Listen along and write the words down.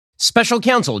Special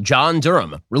counsel John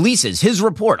Durham releases his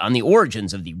report on the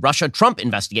origins of the Russia-Trump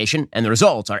investigation, and the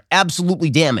results are absolutely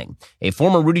damning. A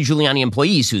former Rudy Giuliani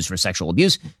employee sues for sexual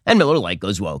abuse, and Miller Lite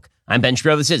goes woke. I'm Ben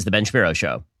Shapiro. This is The Ben Shapiro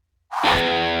Show.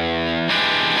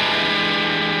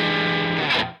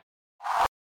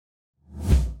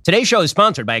 Today's show is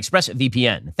sponsored by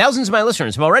ExpressVPN. Thousands of my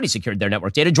listeners have already secured their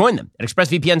network data. Join them at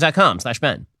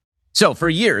expressvpn.com/Ben. So for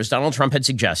years, Donald Trump had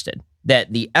suggested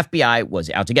that the FBI was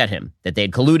out to get him, that they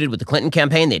had colluded with the Clinton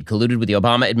campaign, they had colluded with the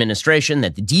Obama administration,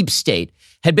 that the deep state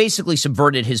had basically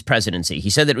subverted his presidency. He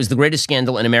said that it was the greatest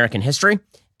scandal in American history,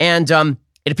 and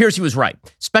it appears he was right.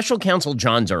 Special counsel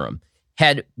John Durham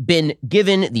had been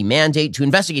given the mandate to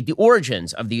investigate the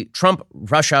origins of the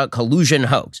Trump-Russia collusion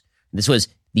hoax. This was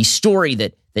the story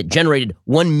that generated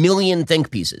 1 million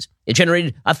think pieces. It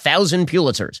generated 1,000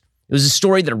 Pulitzers. It was a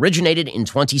story that originated in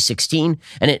 2016,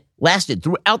 and it lasted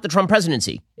throughout the Trump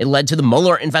presidency. It led to the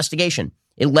Mueller investigation.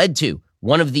 It led to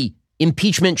one of the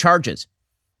impeachment charges.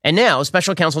 And now,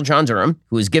 Special Counsel John Durham,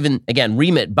 who is given, again,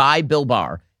 remit by Bill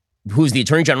Barr, who is the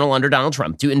Attorney General under Donald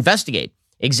Trump, to investigate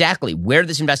exactly where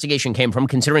this investigation came from,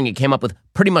 considering it came up with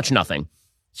pretty much nothing.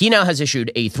 He now has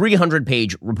issued a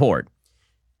 300-page report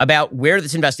about where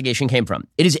this investigation came from.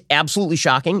 It is absolutely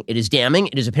shocking. It is damning.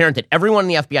 It is apparent that everyone in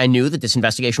the FBI knew that this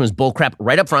investigation was bullcrap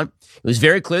right up front. It was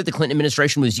very clear that the Clinton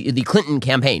administration the Clinton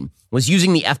campaign was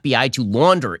using the FBI to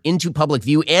launder into public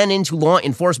view and into law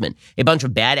enforcement a bunch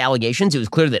of bad allegations. It was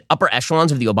clear that upper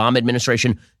echelons of the Obama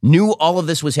administration knew all of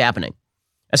this was happening.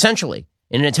 Essentially,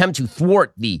 in an attempt to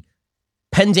thwart the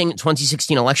pending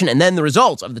 2016 election and then the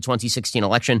results of the 2016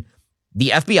 election, the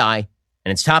FBI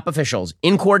and its top officials,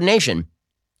 in coordination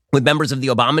with members of the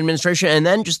Obama administration and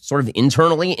then just sort of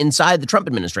internally inside the Trump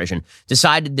administration,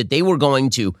 decided that they were going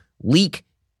to leak,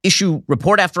 issue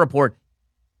report after report,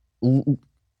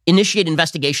 initiate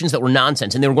investigations that were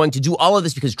nonsense. And they were going to do all of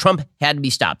this because Trump had to be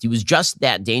stopped. He was just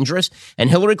that dangerous. And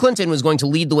Hillary Clinton was going to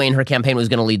lead the way and her campaign was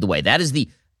going to lead the way. That is the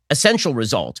essential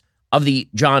result of the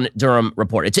John Durham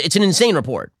report. It's an insane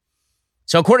report.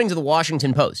 So according to the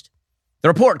Washington Post, the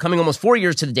report, coming almost 4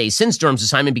 years to the day since Durham's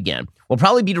assignment began, will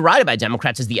probably be derided by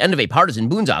Democrats as the end of a partisan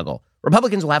boondoggle.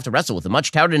 Republicans will have to wrestle with a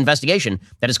much-touted investigation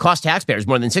that has cost taxpayers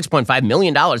more than $6.5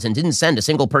 million and didn't send a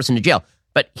single person to jail.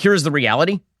 But here's the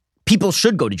reality. People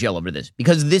should go to jail over this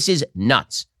because this is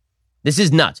nuts. This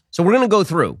is nuts. So we're going to go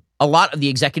through a lot of the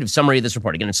executive summary of this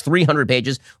report. Again, it's 300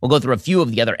 pages. We'll go through a few of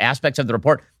the other aspects of the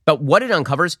report. But what it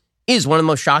uncovers is one of the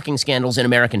most shocking scandals in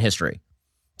American history.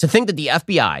 To think that the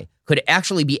FBI could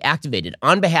actually be activated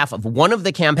on behalf of one of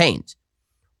the campaigns.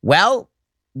 Well,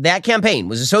 that campaign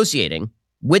was associating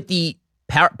with the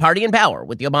party in power,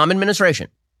 with the Obama administration,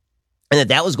 and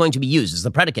that was going to be used as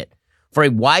the predicate for a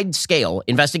wide-scale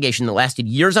investigation that lasted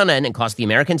years on end and cost the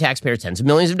American taxpayers tens of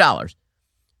millions of dollars,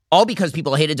 all because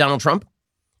people hated Donald Trump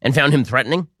and found him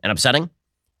threatening and upsetting,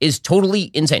 is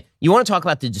totally insane. You want to talk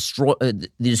about the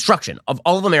destruction of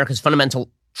all of America's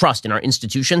fundamental trust in our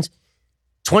institutions?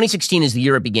 2016 is the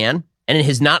year it began, and it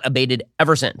has not abated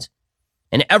ever since.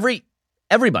 And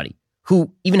everybody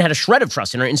who even had a shred of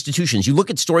trust in our institutions, you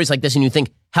look at stories like this and you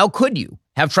think, how could you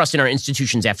have trust in our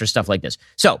institutions after stuff like this?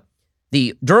 So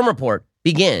the Durham report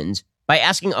begins by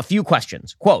asking a few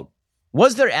questions. Quote,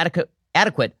 was there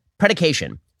adequate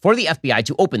predication for the FBI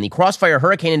to open the Crossfire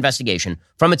Hurricane investigation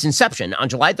from its inception on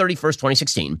July 31st,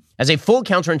 2016, as a full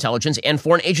Counterintelligence and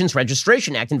Foreign Agents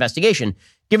Registration Act investigation,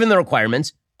 given the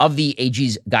requirements of the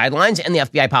AG's guidelines and the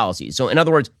FBI policies? So in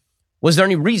other words, was there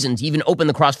any reason to even open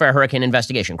the Crossfire Hurricane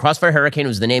investigation? Crossfire Hurricane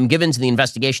was the name given to the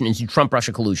investigation into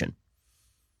Trump-Russia collusion.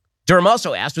 Durham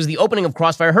also asked, was the opening of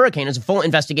Crossfire Hurricane as a full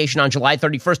investigation on July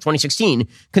 31st, 2016,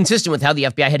 consistent with how the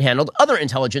FBI had handled other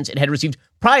intelligence it had received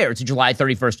prior to July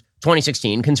 31st,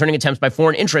 2016, concerning attempts by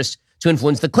foreign interests to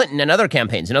influence the Clinton and other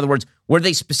campaigns? In other words, were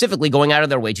they specifically going out of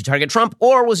their way to target Trump,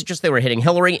 or was it just they were hitting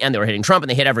Hillary and they were hitting Trump and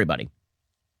they hit everybody?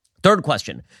 Third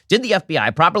question, did the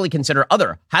FBI properly consider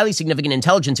other highly significant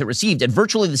intelligence it received at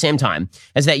virtually the same time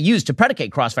as that used to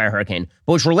predicate Crossfire Hurricane,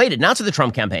 but which related not to the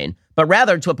Trump campaign, but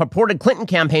rather to a purported Clinton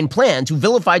campaign plan to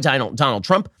vilify Donald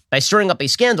Trump by stirring up a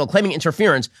scandal claiming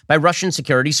interference by Russian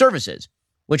security services,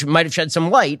 which might have shed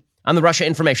some light on the Russia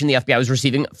information the FBI was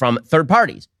receiving from third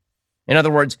parties? In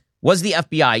other words, was the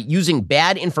FBI using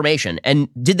bad information, and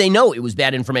did they know it was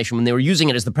bad information when they were using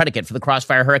it as the predicate for the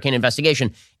Crossfire Hurricane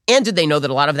investigation? And did they know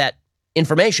that a lot of that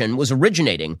information was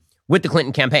originating with the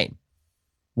Clinton campaign?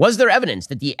 Was there evidence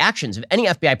that the actions of any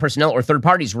FBI personnel or third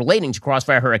parties relating to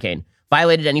Crossfire Hurricane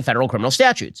violated any federal criminal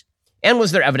statutes? And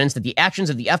was there evidence that the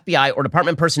actions of the FBI or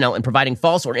department personnel in providing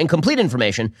false or incomplete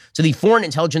information to the Foreign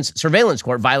Intelligence Surveillance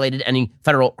Court violated any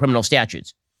federal criminal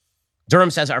statutes?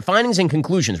 Durham says our findings and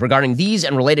conclusions regarding these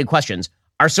and related questions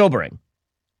are sobering.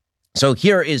 So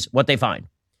here is what they find.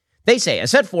 They say,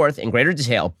 as set forth in greater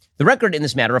detail, the record in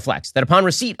this matter reflects that upon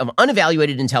receipt of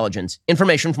unevaluated intelligence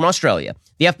information from Australia,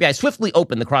 the FBI swiftly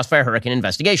opened the Crossfire Hurricane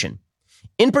investigation.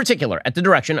 In particular, at the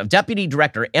direction of Deputy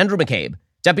Director Andrew McCabe,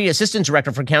 Deputy Assistant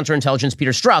Director for Counterintelligence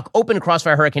Peter Strzok opened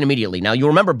Crossfire Hurricane immediately. Now, you'll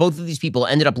remember both of these people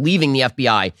ended up leaving the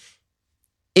FBI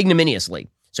ignominiously.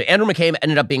 So Andrew McCabe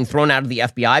ended up being thrown out of the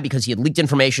FBI because he had leaked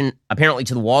information, apparently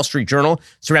to the Wall Street Journal,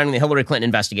 surrounding the Hillary Clinton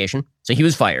investigation. So he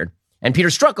was fired. And Peter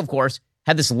Strzok, of course,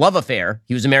 had this love affair.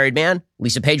 He was a married man.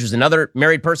 Lisa Page was another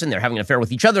married person. They're having an affair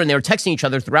with each other, and they were texting each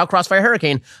other throughout Crossfire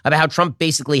Hurricane about how Trump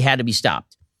basically had to be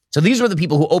stopped. So these were the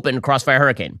people who opened Crossfire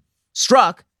Hurricane.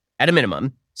 Strzok, at a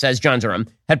minimum, says John Durham,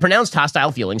 had pronounced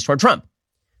hostile feelings toward Trump.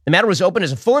 The matter was opened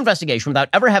as a full investigation without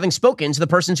ever having spoken to the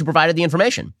persons who provided the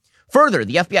information. Further,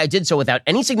 the FBI did so without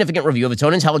any significant review of its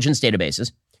own intelligence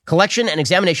databases, collection and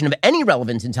examination of any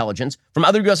relevant intelligence from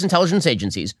other U.S. intelligence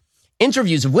agencies,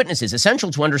 interviews of witnesses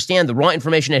essential to understand the raw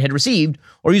information it had received,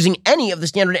 or using any of the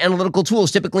standard analytical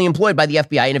tools typically employed by the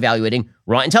FBI in evaluating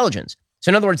raw intelligence. So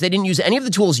in other words, they didn't use any of the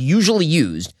tools usually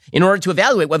used in order to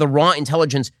evaluate whether raw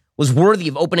intelligence was worthy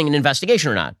of opening an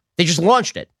investigation or not. They just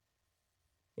launched it.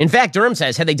 In fact, Durham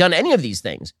says, had they done any of these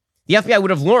things, the FBI would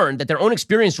have learned that their own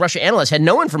experienced Russia analysts had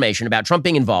no information about Trump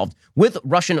being involved with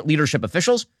Russian leadership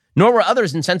officials, nor were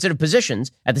others in sensitive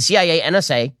positions at the CIA,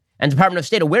 NSA, and Department of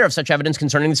State aware of such evidence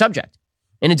concerning the subject.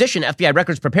 In addition, FBI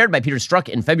records prepared by Peter Strzok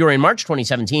in February and March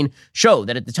 2017 show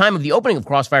that at the time of the opening of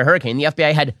Crossfire Hurricane, the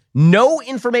FBI had no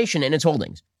information in its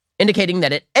holdings, indicating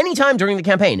that at any time during the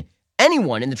campaign,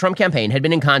 anyone in the Trump campaign had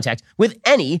been in contact with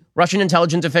any Russian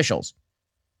intelligence officials.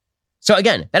 So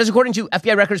again, that is according to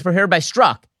FBI records prepared by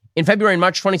Strzok in February and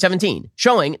March 2017,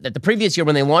 showing that the previous year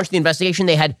when they launched the investigation,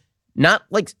 they had not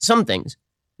like some things,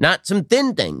 not some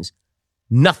thin things,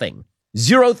 nothing.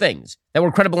 Zero things that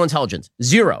were credible intelligence.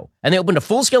 Zero. And they opened a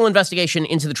full-scale investigation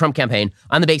into the Trump campaign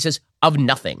on the basis of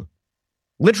nothing.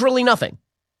 Literally nothing.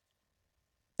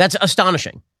 That's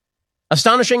astonishing.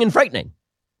 Astonishing and frightening.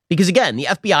 Because again, the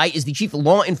FBI is the chief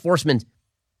law enforcement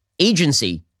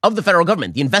agency of the federal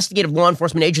government, the investigative law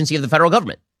enforcement agency of the federal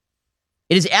government.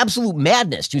 It is absolute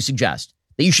madness to suggest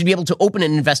that you should be able to open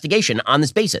an investigation on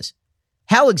this basis.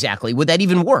 How exactly would that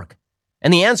even work?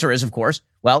 And the answer is, of course,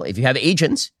 well, if you have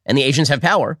agents and the agents have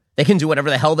power, they can do whatever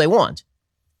the hell they want.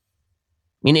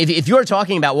 I mean, if you're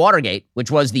talking about Watergate, which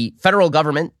was the federal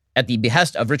government at the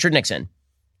behest of Richard Nixon,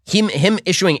 him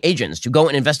issuing agents to go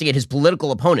and investigate his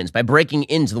political opponents by breaking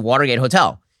into the Watergate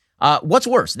Hotel, what's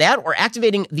worse, that or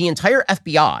activating the entire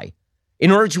FBI in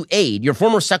order to aid your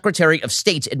former Secretary of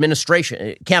State's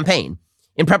administration campaign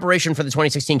in preparation for the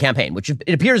 2016 campaign, which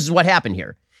it appears is what happened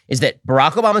here, is that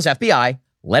Barack Obama's FBI,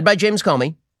 led by James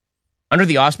Comey, under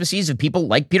the auspices of people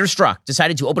like Peter Strzok,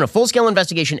 decided to open a full-scale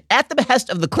investigation at the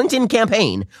behest of the Clinton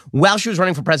campaign while she was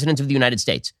running for president of the United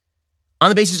States, on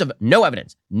the basis of no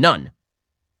evidence, none.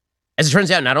 As it turns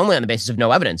out, not only on the basis of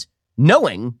no evidence,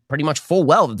 knowing pretty much full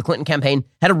well that the Clinton campaign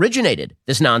had originated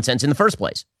this nonsense in the first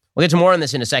place. We'll get to more on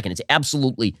this in a second. It's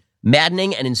absolutely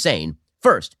maddening and insane.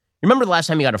 First, remember the last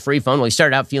time you got a free phone? Well, you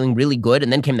started out feeling really good,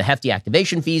 and then came the hefty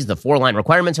activation fees, the 4-line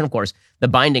requirements, and of course, the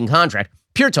binding contract.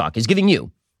 Pure Talk is giving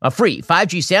you a free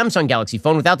 5G Samsung Galaxy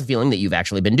phone without the feeling that you've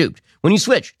actually been duped. When you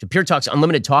switch to Pure Talk's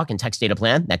unlimited talk and text data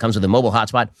plan that comes with a mobile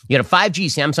hotspot, you get a 5G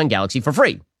Samsung Galaxy for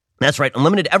free. That's right,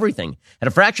 unlimited everything at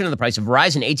a fraction of the price of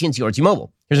Verizon, AT&T, or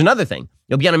T-Mobile. Here's another thing.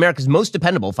 You'll be on America's most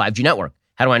dependable 5G network.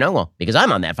 How do I know? Well, because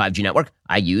I'm on that 5G network.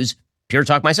 I use Pure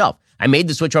Talk myself. I made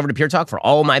the switch over to Pure Talk for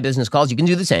all my business calls. You can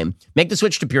do the same. Make the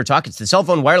switch to Pure Talk. It's the cell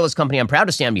phone wireless company I'm proud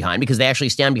to stand behind because they actually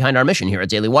stand behind our mission here at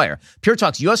Daily Wire. Pure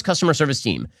Talk's U.S. customer service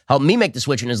team helped me make the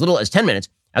switch in as little as 10 minutes.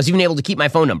 I was even able to keep my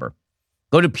phone number.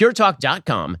 Go to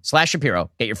puretalk.com/Shapiro.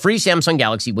 Get your free Samsung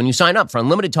Galaxy when you sign up for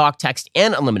unlimited talk, text,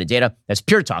 and unlimited data. That's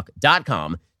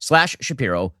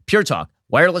puretalk.com/Shapiro. Pure Talk,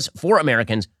 wireless for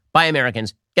Americans, by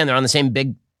Americans. Again, they're on the same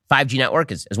big 5G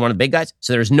network as one of the big guys.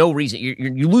 So there's no reason.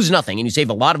 You lose nothing and you save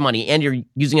a lot of money and you're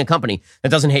using a company that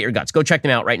doesn't hate your guts. Go check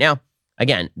them out right now.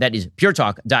 Again, that is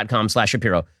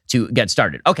puretalk.com/Shapiro to get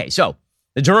started. Okay, so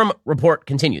the Durham report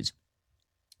continues.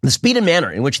 The speed and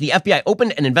manner in which the FBI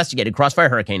opened and investigated Crossfire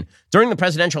Hurricane during the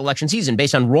presidential election season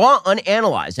based on raw,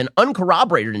 unanalyzed, and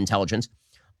uncorroborated intelligence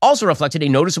also reflected a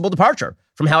noticeable departure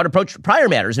from how it approached prior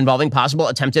matters involving possible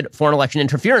attempted foreign election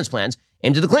interference plans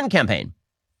aimed at the Clinton campaign.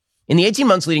 In the 18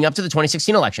 months leading up to the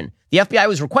 2016 election, the FBI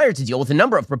was required to deal with a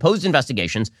number of proposed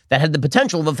investigations that had the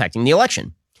potential of affecting the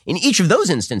election. In each of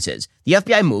those instances, the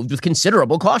FBI moved with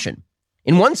considerable caution.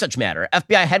 In one such matter,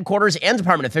 FBI headquarters and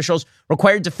department officials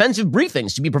required defensive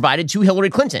briefings to be provided to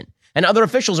Hillary Clinton, and other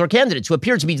officials or candidates who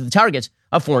appeared to be the targets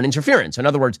of foreign interference. In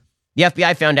other words, the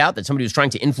FBI found out that somebody was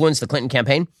trying to influence the Clinton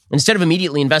campaign. Instead of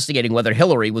immediately investigating whether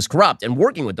Hillary was corrupt and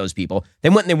working with those people, they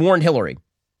went and they warned Hillary.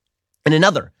 And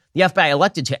another, the FBI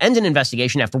elected to end an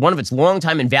investigation after one of its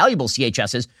longtime and valuable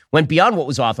CHSs went beyond what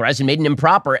was authorized and made an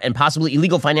improper and possibly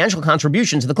illegal financial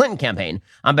contribution to the Clinton campaign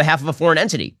on behalf of a foreign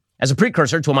entity, as a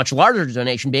precursor to a much larger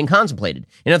donation being contemplated.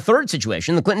 In a third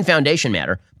situation, the Clinton Foundation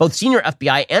matter, both senior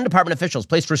FBI and department officials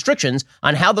placed restrictions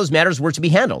on how those matters were to be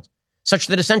handled, such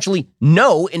that essentially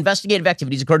no investigative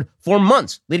activities occurred for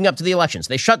months leading up to the elections.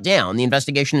 They shut down the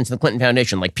investigation into the Clinton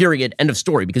Foundation, like period, end of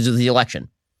story, because of the election.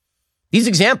 These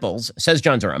examples, says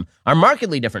John Durham, are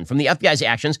markedly different from the FBI's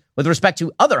actions with respect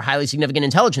to other highly significant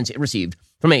intelligence it received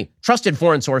from a trusted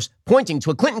foreign source pointing to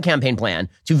a Clinton campaign plan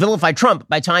to vilify Trump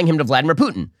by tying him to Vladimir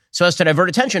Putin, so as to divert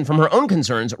attention from her own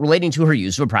concerns relating to her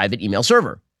use of a private email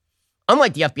server.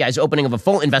 Unlike the FBI's opening of a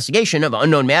full investigation of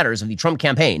unknown matters of the Trump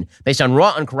campaign based on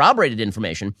raw, uncorroborated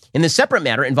information, in this separate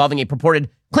matter involving a purported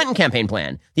Clinton campaign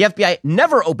plan, the FBI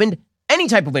never opened any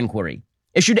type of inquiry,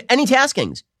 issued any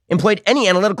taskings, employed any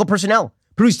analytical personnel,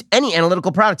 produced any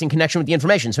analytical product in connection with the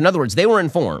information. So in other words, they were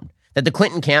informed that the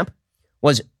Clinton camp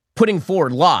was putting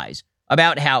forward lies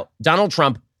about how Donald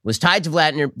Trump was tied to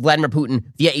Vladimir Putin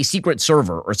via a secret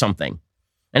server or something.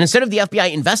 And instead of the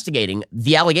FBI investigating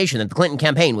the allegation that the Clinton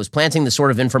campaign was planting this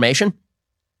sort of information,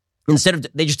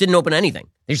 they just didn't open anything.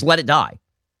 They just let it die.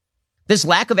 This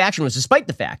lack of action was despite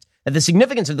the fact that the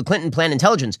significance of the Clinton plan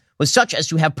intelligence was such as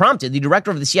to have prompted the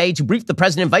director of the CIA to brief the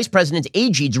president, vice president,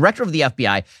 AG, director of the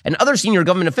FBI, and other senior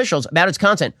government officials about its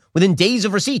content within days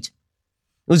of receipt.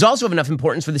 It was also of enough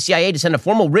importance for the CIA to send a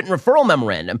formal written referral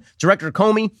memorandum to Director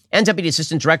Comey and Deputy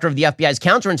Assistant Director of the FBI's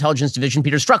Counterintelligence Division,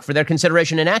 Peter Strzok, for their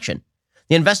consideration and action.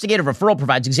 The investigative referral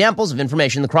provides examples of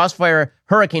information the Crossfire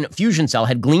Hurricane Fusion Cell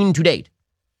had gleaned to date.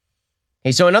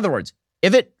 Okay, so in other words,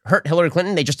 if it hurt Hillary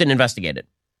Clinton, they just didn't investigate it.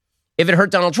 If it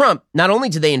hurt Donald Trump, not only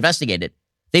did they investigate it,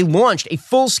 they launched a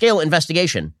full-scale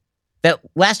investigation that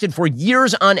lasted for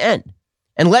years on end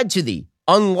and led to the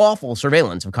unlawful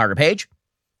surveillance of Carter Page,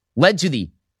 led to the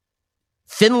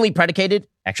thinly predicated,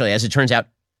 actually, as it turns out,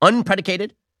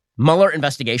 unpredicated Mueller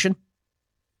investigation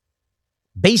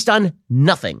based on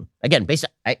nothing. Again,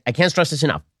 I can't stress this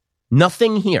enough.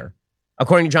 Nothing here,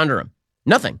 according to John Durham.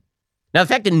 Nothing. Now, the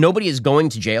fact that nobody is going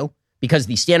to jail because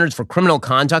the standards for criminal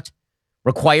conduct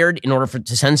required in order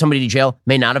to send somebody to jail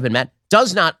may not have been met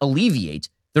does not alleviate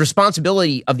the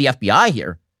responsibility of the FBI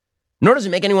here, nor does it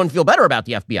make anyone feel better about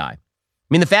the FBI. I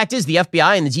mean, the fact is the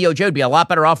FBI and the DOJ would be a lot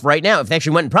better off right now if they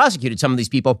actually went and prosecuted some of these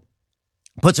people,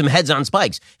 put some heads on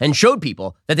spikes, and showed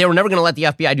people that they were never going to let the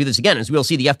FBI do this again. As we'll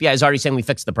see, the FBI is already saying we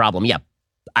fixed the problem. Yeah,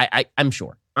 I'm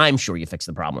sure. I'm sure you fixed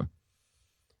the problem.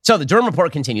 So the Durham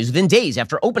report continues. Within days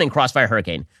after opening Crossfire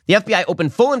Hurricane, the FBI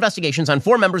opened full investigations on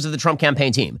 4 members of the Trump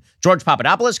campaign team: George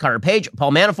Papadopoulos, Carter Page,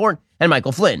 Paul Manafort, and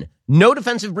Michael Flynn. No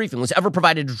defensive briefing was ever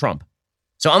provided to Trump.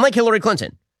 So unlike Hillary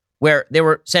Clinton, where they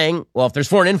were saying, well, if there's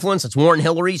foreign influence, let's warn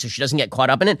Hillary so she doesn't get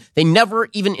caught up in it, they never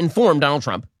even informed Donald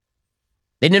Trump.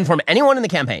 They didn't inform anyone in the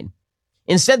campaign.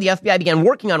 Instead, the FBI began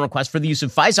working on requests for the use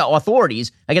of FISA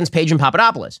authorities against Page and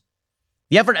Papadopoulos.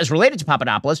 The effort as related to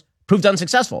Papadopoulos proved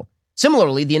unsuccessful.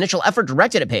 Similarly, the initial effort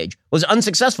directed at Page was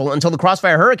unsuccessful until the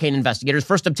Crossfire Hurricane investigators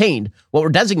first obtained what were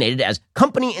designated as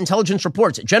company intelligence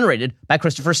reports generated by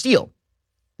Christopher Steele.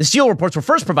 The Steele reports were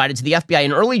first provided to the FBI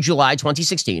in early July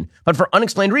 2016, but for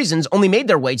unexplained reasons only made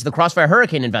their way to the Crossfire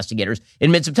Hurricane investigators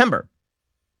in mid-September.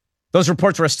 Those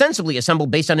reports were ostensibly assembled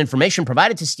based on information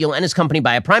provided to Steele and his company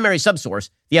by a primary subsource.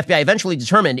 The FBI eventually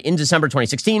determined in December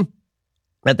 2016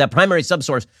 that primary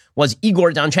subsource was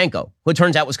Igor Danchenko, who it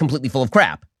turns out was completely full of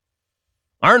crap.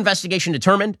 Our investigation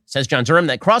determined, says John Durham,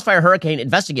 that Crossfire Hurricane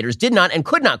investigators did not and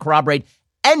could not corroborate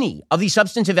any of the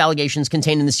substantive allegations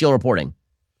contained in the Steele reporting.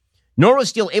 Nor was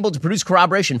Steele able to produce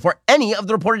corroboration for any of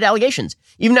the reported allegations,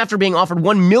 even after being offered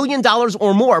 $1 million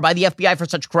or more by the FBI for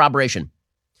such corroboration.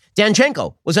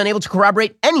 Danchenko was unable to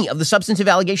corroborate any of the substantive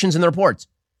allegations in the reports.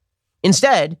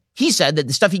 Instead, he said that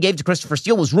the stuff he gave to Christopher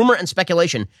Steele was rumor and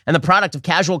speculation and the product of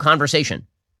casual conversation.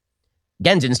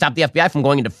 Again, didn't stop the FBI from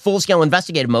going into full-scale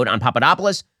investigative mode on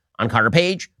Papadopoulos, on Carter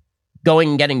Page, going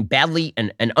and getting badly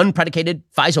and unpredicated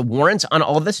FISA warrants on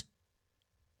all of this.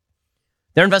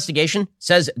 Their investigation,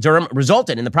 says Durham,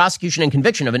 resulted in the prosecution and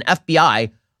conviction of an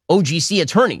FBI OGC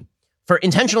attorney for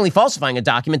intentionally falsifying a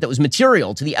document that was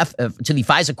material to the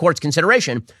FISA court's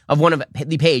consideration of one of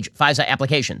the Page FISA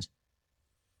applications.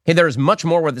 Okay, there is much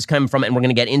more where this comes from, and we're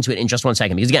going to get into it in just one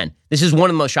second. Because again, this is one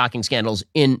of the most shocking scandals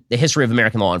in the history of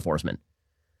American law enforcement.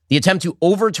 The attempt to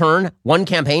overturn one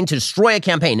campaign, to destroy a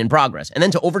campaign in progress, and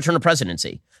then to overturn a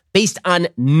presidency based on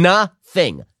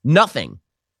nothing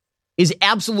is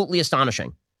absolutely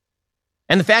astonishing.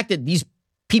 And the fact that these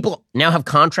people now have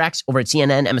contracts over at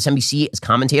CNN, MSNBC as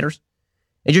commentators,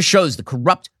 it just shows the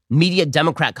corrupt media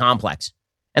Democrat complex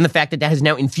and the fact that has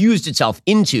now infused itself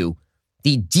into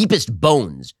the deepest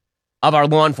bones of our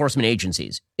law enforcement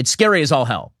agencies. It's scary as all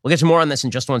hell. We'll get to more on this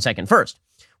in just 1 second. First,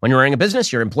 when you're running a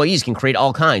business, your employees can create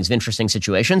all kinds of interesting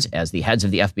situations, as the heads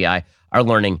of the FBI are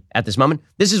learning at this moment.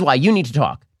 This is why you need to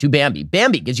talk to Bambee.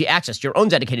 Bambee gives you access to your own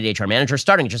dedicated HR manager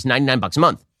starting at just $99 a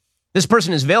month. This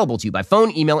person is available to you by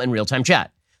phone, email, and real-time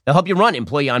chat. They'll help you run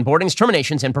employee onboardings,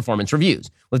 terminations, and performance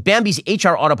reviews. With Bambee's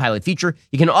HR Autopilot feature,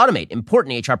 you can automate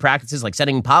important HR practices like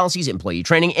setting policies, employee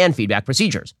training, and feedback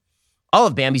procedures. All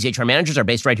of Bambee's HR managers are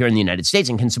based right here in the United States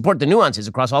and can support the nuances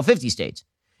across all 50 states.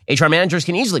 HR managers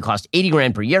can easily cost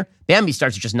 $80,000 per year. Bambee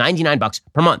starts at just $99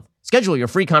 per month. Schedule your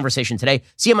free conversation today.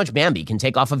 See how much Bambee can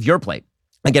take off of your plate.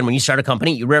 Again, when you start a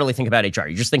company, you rarely think about HR.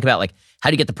 You just think about like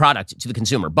how to get the product to the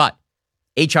consumer. But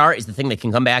HR is the thing that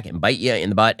can come back and bite you in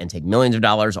the butt and take millions of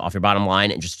dollars off your bottom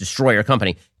line and just destroy your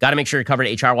company. Got to make sure you're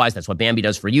covered HR-wise. That's what Bambee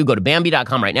does for you. Go to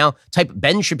Bambee.com right now. Type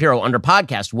Ben Shapiro under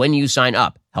podcast when you sign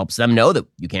up. Helps them know that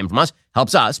you came from us.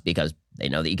 Helps us because they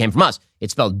know that you came from us.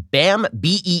 It's spelled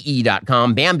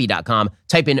BAMBEE.com, Bambee.com.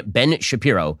 Type in Ben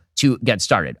Shapiro to get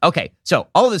started. Okay, so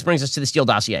all of this brings us to the Steele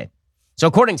dossier. So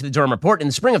according to the Durham report, in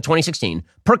the spring of 2016,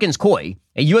 Perkins Coie,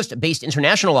 a U.S.-based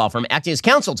international law firm acting as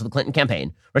counsel to the Clinton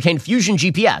campaign, retained Fusion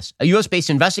GPS, a U.S.-based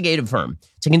investigative firm,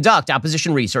 to conduct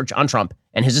opposition research on Trump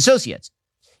and his associates.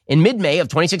 In mid-May of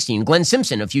 2016, Glenn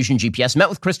Simpson of Fusion GPS met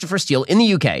with Christopher Steele in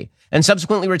the UK and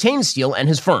subsequently retained Steele and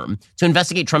his firm to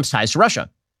investigate Trump's ties to Russia.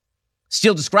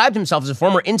 Steele described himself as a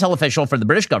former intel official for the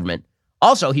British government.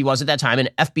 Also, he was at that time an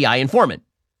FBI informant.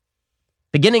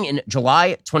 Beginning in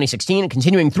July 2016 and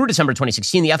continuing through December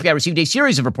 2016, the FBI received a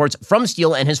series of reports from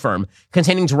Steele and his firm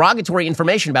containing derogatory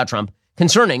information about Trump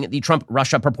concerning the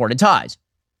Trump-Russia purported ties.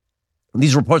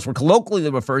 These reports were colloquially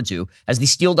referred to as the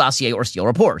Steele dossier or Steele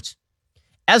reports.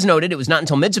 As noted, it was not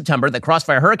until mid-September that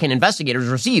Crossfire Hurricane investigators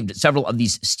received several of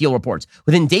these Steele reports.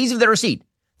 Within days of their receipt,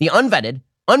 the unvetted,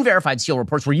 unverified Steele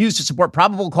reports were used to support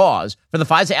probable cause for the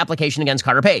FISA application against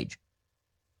Carter Page.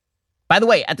 By the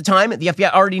way, at the time, the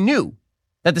FBI already knew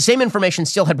that the same information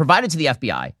Steele had provided to the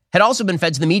FBI had also been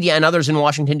fed to the media and others in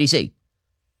Washington, D.C.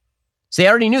 So they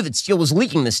already knew that Steele was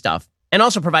leaking this stuff and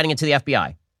also providing it to the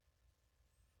FBI.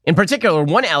 In particular,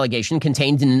 one allegation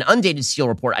contained in an undated Steele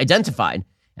report identified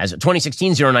as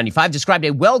 2016-095 described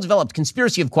a well-developed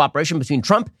conspiracy of cooperation between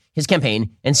Trump, his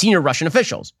campaign, and senior Russian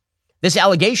officials. This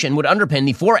allegation would underpin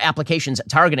the 4 applications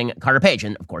targeting Carter Page,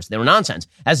 and of course, they were nonsense.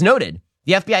 As noted,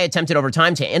 the FBI attempted over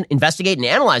time to investigate and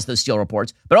analyze those Steele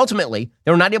reports, but ultimately, they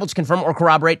were not able to confirm or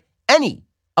corroborate any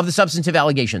of the substantive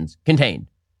allegations contained.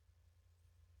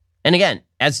 And again,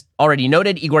 as already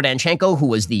noted, Igor Danchenko, who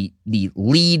was the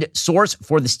lead source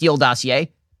for the Steele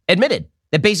dossier, admitted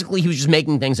that basically he was just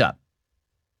making things up.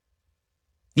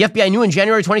 The FBI knew in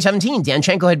January 2017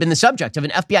 Danchenko had been the subject of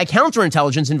an FBI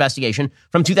counterintelligence investigation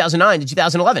from 2009 to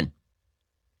 2011.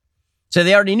 So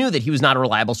they already knew that he was not a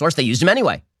reliable source. They used him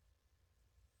anyway.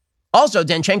 Also,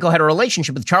 Danchenko had a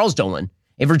relationship with Charles Dolan,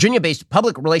 a Virginia-based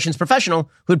public relations professional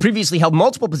who had previously held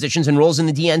multiple positions and roles in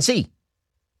the DNC.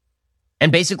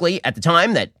 And basically, at the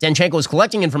time that Danchenko was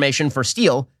collecting information for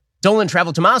Steele, Dolan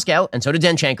traveled to Moscow, and so did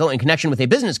Danchenko, in connection with a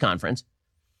business conference.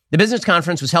 The business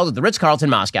conference was held at the Ritz-Carlton,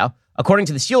 Moscow. According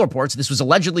to the Steele reports, this was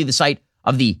allegedly the site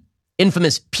of the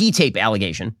infamous P-tape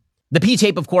allegation. The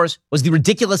P-tape, of course, was the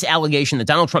ridiculous allegation that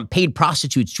Donald Trump paid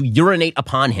prostitutes to urinate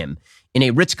upon him in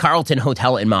a Ritz-Carlton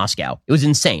hotel in Moscow. It was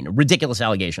insane, a ridiculous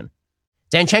allegation.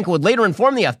 Danchenko would later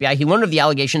inform the FBI he learned of the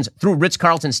allegations through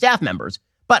Ritz-Carlton staff members,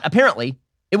 but apparently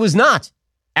it was not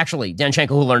actually Danchenko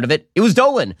who learned of it. It was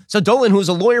Dolan. So Dolan, who was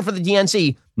a lawyer for the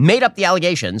DNC, made up the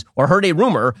allegations or heard a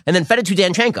rumor and then fed it to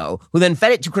Danchenko, who then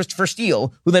fed it to Christopher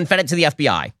Steele, who then fed it to the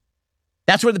FBI.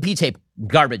 That's where the P-tape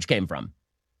garbage came from.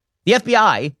 The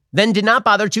FBI then did not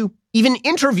bother to even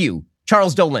interview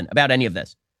Charles Dolan about any of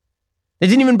this. They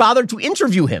didn't even bother to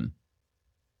interview him.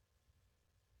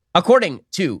 According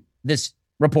to this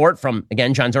report from,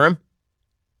 again, John Durham,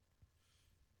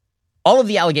 all of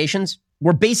the allegations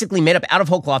were basically made up out of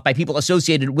whole cloth by people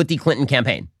associated with the Clinton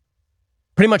campaign.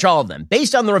 Pretty much all of them.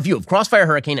 Based on the review of Crossfire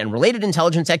Hurricane and related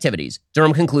intelligence activities,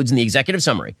 Durham concludes in the executive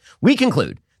summary, we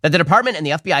conclude that the department and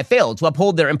the FBI failed to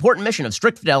uphold their important mission of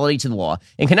strict fidelity to the law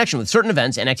in connection with certain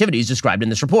events and activities described in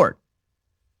this report.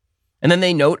 And then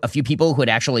they note a few people who had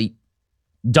actually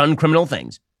done criminal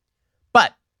things.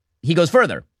 But he goes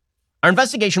further. Our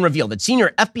investigation revealed that senior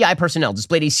FBI personnel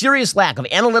displayed a serious lack of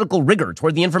analytical rigor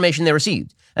toward the information they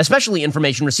received, especially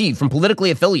information received from politically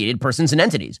affiliated persons and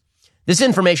entities. This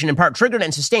information in part triggered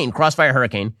and sustained Crossfire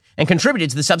Hurricane and contributed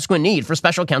to the subsequent need for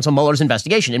special counsel Mueller's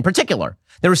investigation. In particular,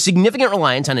 there was significant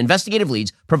reliance on investigative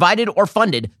leads provided or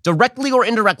funded directly or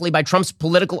indirectly by Trump's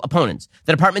political opponents.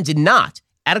 The department did not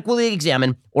adequately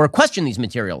examine or question these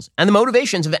materials and the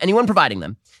motivations of anyone providing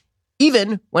them,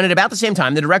 even when at about the same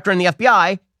time the director and the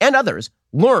FBI and others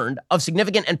learned of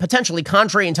significant and potentially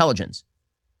contrary intelligence.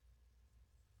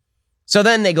 So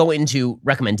then they go into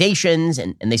recommendations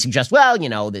and they suggest, well,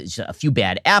 there's a few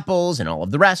bad apples and all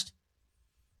of the rest.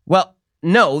 Well,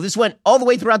 no, this went all the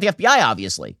way throughout the FBI,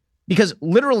 obviously, because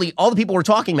literally all the people we're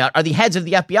talking about are the heads of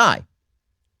the FBI.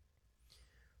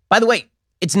 By the way,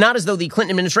 it's not as though the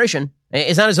Clinton administration,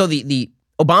 it's not as though the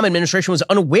Obama administration was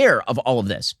unaware of all of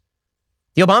this.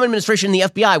 The Obama administration and the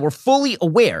FBI were fully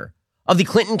aware of the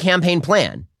Clinton campaign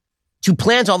plan to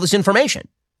plant all this information,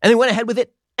 and they went ahead with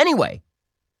it anyway,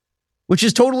 which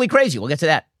is totally crazy. We'll get to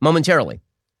that momentarily.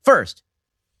 First,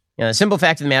 the simple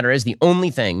fact of the matter is the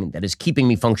only thing that is keeping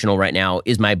me functional right now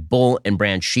is my Bull and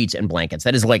Branch sheets and blankets.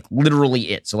 That is like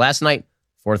literally it. So last night,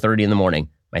 4:30 in the morning,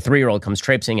 my 3-year-old comes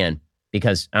traipsing in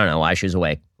because I don't know why she's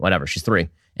awake. Whatever, she's 3.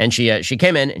 And she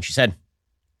came in and she said,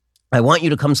 I want you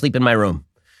to come sleep in my room.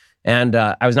 And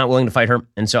I was not willing to fight her.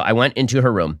 And so I went into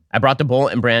her room. I brought the Bull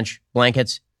and Branch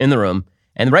blankets in the room.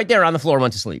 And right there on the floor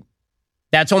went to sleep.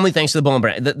 That's only thanks to the Bull and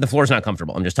Branch. The floor's not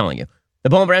comfortable. I'm just telling you. The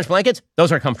Bull and Branch blankets,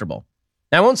 those are comfortable.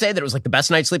 Now, I won't say that it was like the best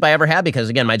night's sleep I ever had because,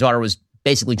 again, my daughter was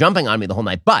basically jumping on me the whole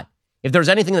night. But if there was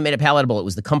anything that made it palatable, it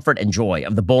was the comfort and joy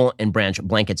of the Bull and Branch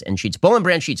blankets and sheets. Bull and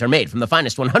Branch sheets are made from the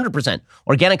finest 100%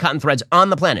 organic cotton threads on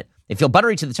the planet. They feel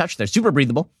buttery to the touch. They're super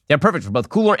breathable. They're perfect for both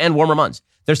cooler and warmer months.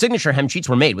 Their signature hem sheets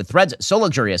were made with threads so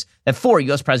luxurious that 4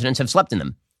 U.S. presidents have slept in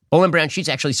them. Bull and Branch sheets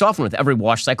actually soften with every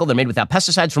wash cycle. They're made without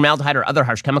pesticides, formaldehyde, or other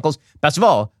harsh chemicals. Best of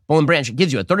all, Bull and Branch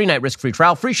gives you a 30-night risk-free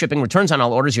trial, free shipping, returns on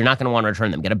all orders. You're not going to want to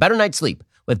return them. Get a better night's sleep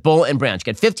with Bull and Branch.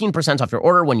 Get 15% off your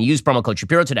order when you use promo code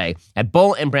Shapiro today at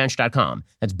bullandbranch.com.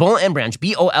 That's Bull and Branch,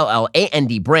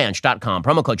 BOLLAND branch.com.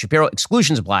 Promo code Shapiro.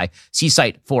 Exclusions apply. See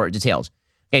site for details.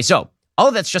 Okay, so all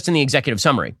of that's just in the executive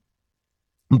summary.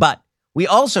 But we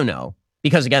also know,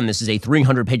 because, again, this is a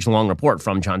 300-page long report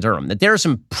from John Durham, that there are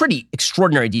some pretty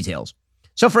extraordinary details.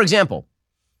 So, for example,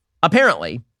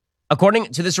 apparently, according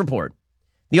to this report,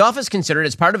 the office considered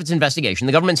as part of its investigation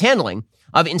the government's handling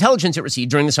of intelligence it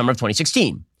received during the summer of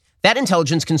 2016. That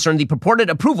intelligence concerned the purported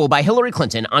approval by Hillary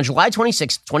Clinton on July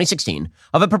 26, 2016,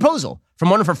 of a proposal from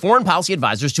one of her foreign policy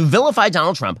advisors to vilify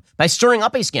Donald Trump by stirring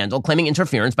up a scandal claiming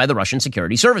interference by the Russian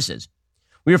security services.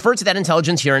 We refer to that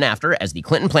intelligence hereinafter as the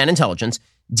Clinton Plan Intelligence.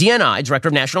 DNI, Director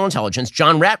of National Intelligence,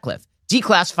 John Ratcliffe,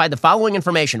 declassified the following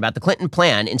information about the Clinton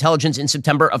Plan Intelligence in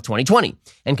September of 2020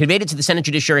 and conveyed it to the Senate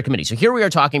Judiciary Committee. So here we are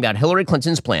talking about Hillary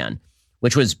Clinton's plan,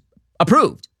 which was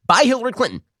approved by Hillary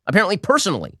Clinton, apparently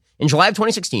personally, in July of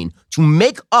 2016, to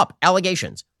make up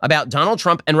allegations about Donald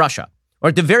Trump and Russia, or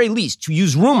at the very least, to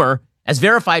use rumor as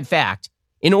verified fact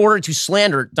in order to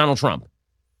slander Donald Trump.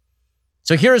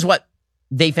 So here's what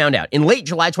they found out. In late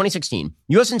July 2016,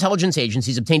 U.S. intelligence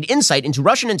agencies obtained insight into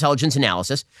Russian intelligence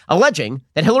analysis, alleging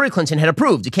that Hillary Clinton had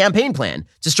approved a campaign plan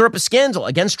to stir up a scandal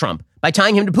against Trump by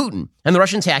tying him to Putin and the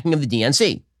Russian hacking of the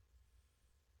DNC.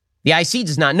 The IC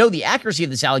does not know the accuracy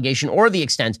of this allegation or the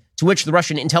extent to which the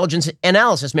Russian intelligence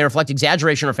analysis may reflect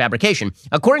exaggeration or fabrication.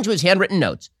 According to his handwritten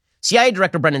notes, CIA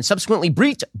Director Brennan subsequently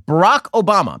briefed Barack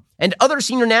Obama and other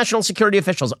senior national security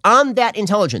officials on that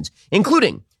intelligence,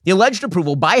 including the alleged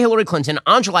approval by Hillary Clinton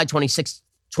on July 26,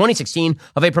 2016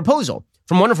 of a proposal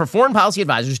from one of her foreign policy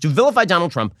advisors to vilify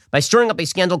Donald Trump by stirring up a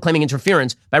scandal claiming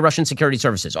interference by Russian security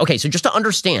services. Okay, so just to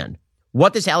understand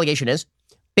what this allegation is,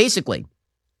 basically,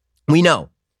 we know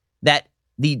that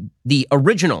the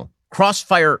original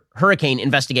Crossfire Hurricane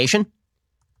investigation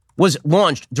was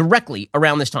launched directly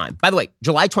around this time. By the way,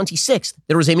 July 26th,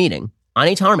 there was a meeting on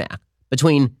a tarmac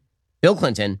between Bill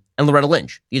Clinton and Loretta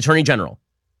Lynch, the Attorney General.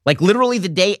 Like literally the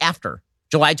day after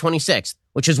July 26th,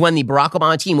 which is when the Barack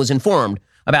Obama team was informed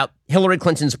about Hillary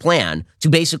Clinton's plan to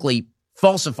basically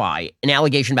falsify an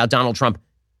allegation about Donald Trump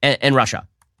and Russia.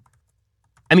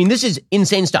 I mean, this is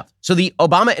insane stuff. So the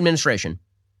Obama administration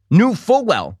knew full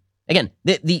well, again,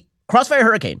 the Crossfire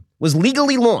Hurricane was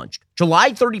legally launched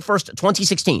July 31st,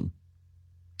 2016.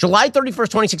 July 31st,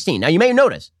 2016. Now, you may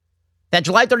notice that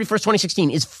July 31st, 2016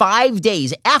 is 5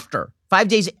 days after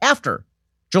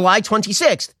July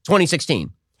 26th,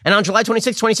 2016. And on July 26th,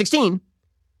 2016,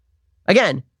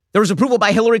 again, there was approval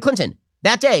by Hillary Clinton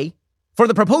that day for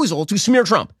the proposal to smear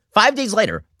Trump. 5 days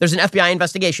later, there's an FBI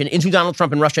investigation into Donald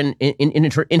Trump and Russian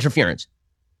interference.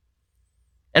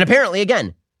 And apparently,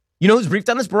 again, you know who's briefed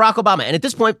on this? Barack Obama. And at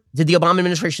this point, did the Obama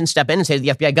administration step in and say to the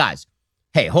FBI, guys,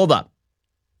 hey, hold up.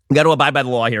 We got to abide by the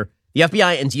law here. the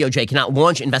FBI and DOJ cannot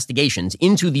launch investigations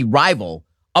into the rival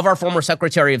of our former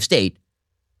Secretary of State,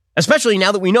 especially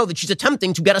now that we know that she's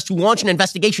attempting to get us to launch an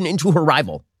investigation into her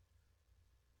rival.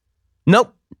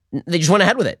 Nope. They just went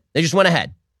ahead with it. They just went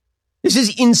ahead. This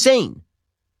is insane.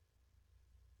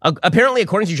 Apparently,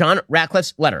 according to John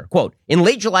Ratcliffe's letter, quote, in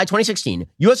late July 2016,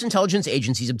 U.S. intelligence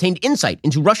agencies obtained insight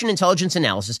into Russian intelligence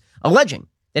analysis alleging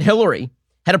that Hillary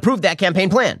had approved that campaign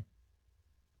plan.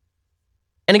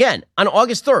 And again, on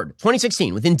August 3rd,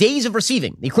 2016, within days of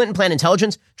receiving the Clinton plan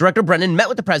intelligence, Director Brennan met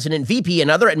with the president, VP, and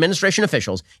other administration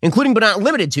officials, including but not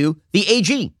limited to the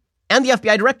AG and the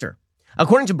FBI director.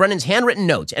 According to Brennan's handwritten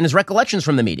notes and his recollections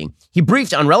from the meeting, he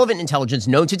briefed on relevant intelligence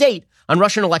known to date on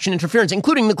Russian election interference,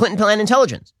 including the Clinton plan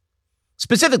intelligence.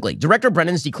 Specifically, Director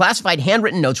Brennan's declassified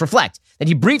handwritten notes reflect that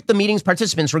he briefed the meeting's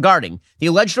participants regarding the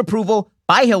alleged approval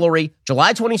by Hillary,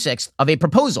 July 26th, of a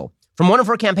proposal from one of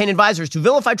her campaign advisors to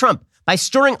vilify Trump by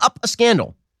stirring up a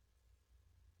scandal.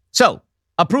 So,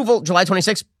 approval July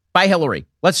 26th by Hillary.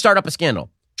 Let's start up a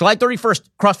scandal. July 31st,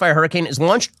 Crossfire Hurricane is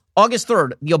launched. August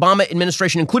 3rd, the Obama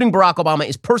administration, including Barack Obama,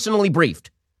 is personally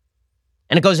briefed.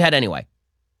 And it goes ahead anyway.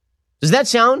 Does that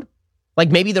sound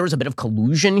like maybe there was a bit of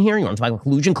collusion here? You want to talk about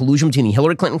collusion? Collusion between the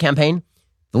Hillary Clinton campaign,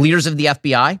 the leaders of the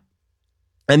FBI,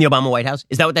 and the Obama White House?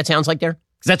 Is that what that sounds like there?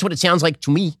 Because that's what it sounds like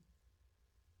to me. I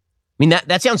mean,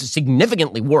 that sounds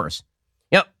significantly worse.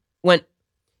 You know,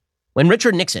 when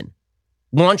Richard Nixon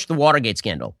launched the Watergate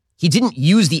scandal, he didn't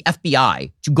use the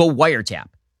FBI to go wiretap.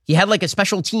 He had like a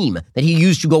special team that he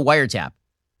used to go wiretap.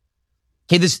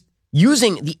 Okay, this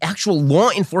using the actual law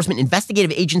enforcement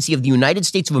investigative agency of the United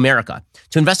States of America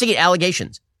to investigate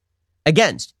allegations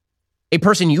against a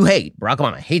person you hate. Barack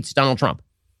Obama hates Donald Trump.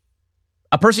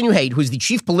 A person you hate who is the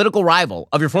chief political rival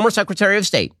of your former Secretary of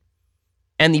State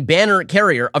and the banner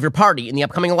carrier of your party in the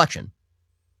upcoming election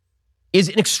is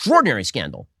an extraordinary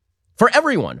scandal for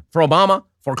everyone, for Obama,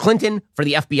 for Clinton, for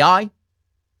the FBI.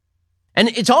 And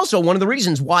it's also one of the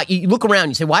reasons why you look around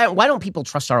and you say, why don't people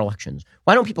trust our elections?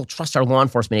 Why don't people trust our law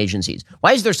enforcement agencies?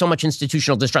 Why is there so much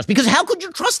institutional distrust? Because how could you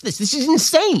trust this? This is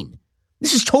insane.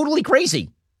 This is totally crazy.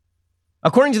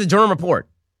 According to the Durham report,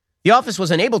 the office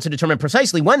was unable to determine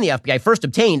precisely when the FBI first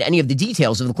obtained any of the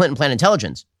details of the Clinton plan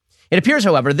intelligence. It appears,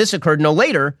 however, this occurred no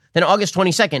later than August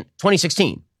 22nd,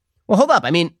 2016. Well, hold up.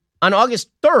 I mean, on August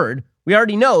 3rd, we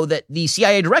already know that the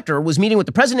CIA director was meeting with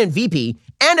the president, VP,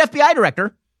 and FBI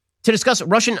director to discuss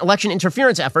Russian election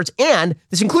interference efforts, and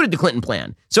this included the Clinton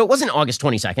plan. So it wasn't August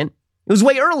 22nd. It was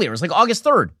way earlier. It was like August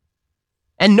 3rd.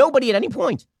 And nobody at any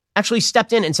point actually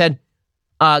stepped in and said,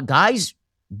 guys,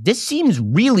 this seems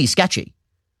really sketchy.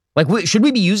 Like, should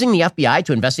we be using the FBI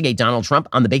to investigate Donald Trump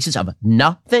on the basis of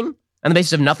nothing? On the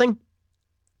basis of nothing?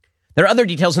 There are other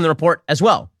details in the report as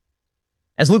well.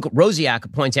 As Luke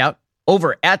Rosiak points out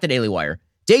over at the Daily Wire,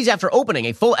 days after opening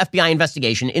a full FBI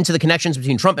investigation into the connections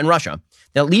between Trump and Russia,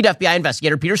 the lead FBI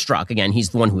investigator, Peter Strzok, again, he's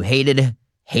the one who hated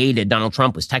Donald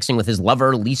Trump, was texting with his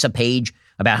lover, Lisa Page,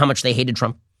 about how much they hated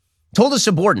Trump, told his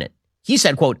subordinate, he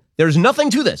said, quote, there's nothing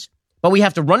to this, but we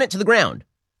have to run it to the ground.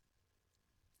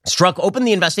 Strzok opened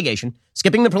the investigation,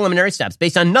 skipping the preliminary steps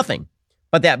based on nothing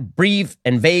but that brief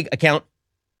and vague account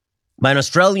by an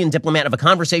Australian diplomat of a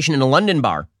conversation in a London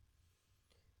bar.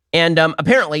 And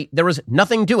apparently there was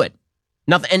nothing to it.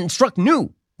 Nothing, and Strzok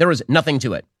knew there was nothing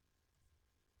to it.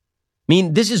 I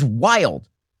mean, this is wild.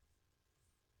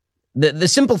 The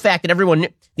simple fact that everyone knew,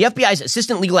 the FBI's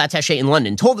assistant legal attaché in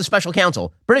London told the special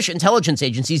counsel British intelligence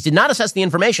agencies did not assess the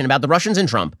information about the Russians and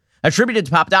Trump attributed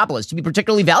to Papadopoulos to be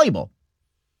particularly valuable.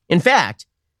 In fact,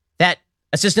 that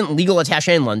assistant legal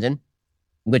attaché in London,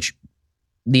 which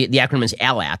the acronym is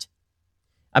ALAT,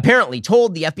 apparently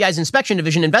told the FBI's inspection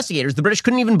division investigators the British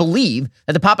couldn't even believe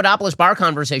that the Papadopoulos bar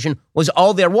conversation was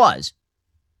all there was.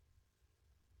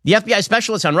 The FBI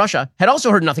specialists on Russia had also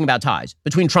heard nothing about ties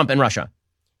between Trump and Russia.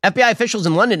 FBI officials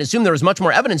in London assumed there was much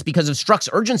more evidence because of Strzok's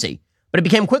urgency, but it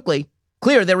became quickly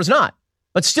clear there was not.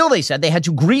 But still, they said they had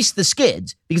to grease the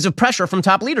skids because of pressure from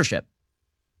top leadership.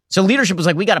 So leadership was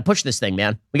like, we got to push this thing,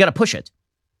 man. We got to push it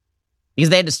because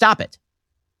they had to stop it.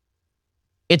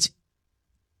 It's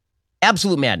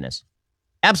absolute madness.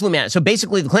 Absolute madness. So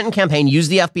basically, the Clinton campaign used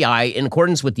the FBI in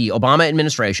accordance with the Obama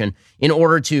administration in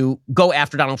order to go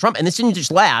after Donald Trump. And this didn't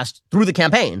just last through the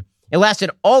campaign. It lasted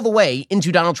all the way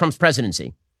into Donald Trump's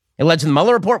presidency. It led to the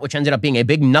Mueller report, which ended up being a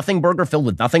big nothing burger filled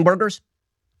with nothing burgers.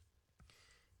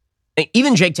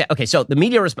 Even Jake, okay, so the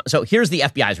media response. So here's the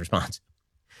FBI's response.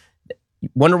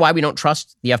 Wonder why we don't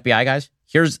trust the FBI, guys?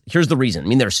 Here's the reason. I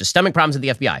mean, there are systemic problems at the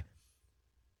FBI.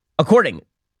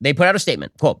 They put out a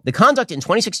statement, quote, the conduct in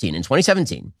 2016 and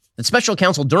 2017 that Special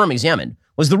Counsel Durham examined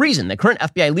was the reason that current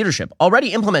FBI leadership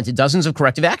already implemented dozens of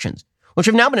corrective actions. which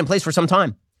have now been in place for some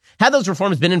time. Had those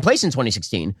reforms been in place in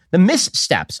 2016, the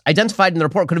missteps identified in the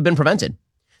report could have been prevented.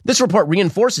 This report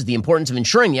reinforces the importance of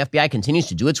ensuring the FBI continues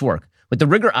to do its work with the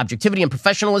rigor, objectivity, and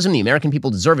professionalism the American people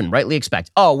deserve and rightly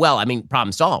expect. Oh, well, I mean,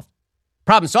 problem solved.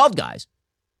 Problem solved, guys.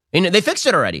 And they fixed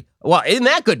it already. Well, isn't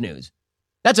that good news?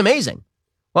 That's amazing.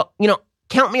 Well,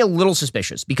 count me a little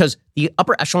suspicious because the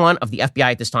upper echelon of the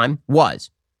FBI at this time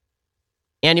was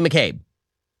Andy McCabe,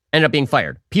 ended up being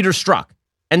fired. Peter Strzok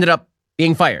ended up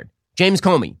being fired. James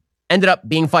Comey ended up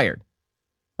being fired.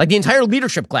 Like the entire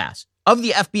leadership class of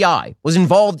the FBI was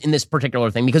involved in this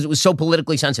particular thing because it was so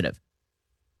politically sensitive.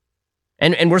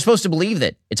 And we're supposed to believe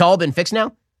that it's all been fixed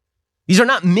now? These are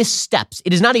not missteps.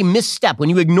 It is not a misstep when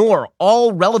you ignore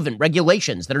all relevant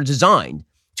regulations that are designed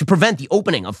to prevent the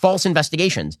opening of false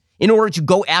investigations in order to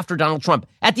go after Donald Trump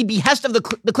at the behest of the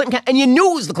Clinton, and you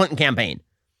knew it was the Clinton campaign.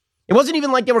 It wasn't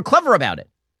even like they were clever about it.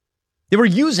 They were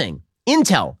using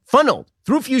intel funneled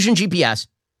through Fusion GPS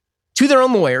to their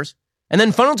own lawyers and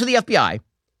then funneled to the FBI.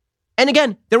 And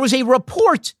again, there was a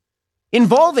report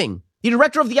involving the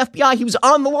director of the FBI. He was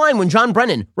on the line when John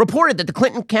Brennan reported that the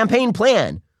Clinton campaign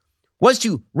plan was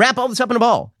to wrap all this up in a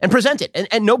ball and present it.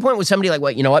 And at no point was somebody like,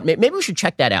 well, you know what? Maybe we should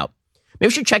check that out. Maybe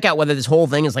we should check out whether this whole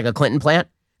thing is like a Clinton plant.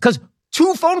 Because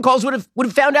 2 phone calls would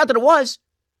have found out that it was.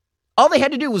 All they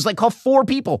had to do was call 4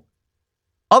 people.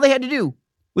 All they had to do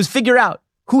was figure out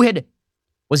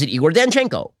was it Igor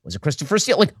Danchenko? Was it Christopher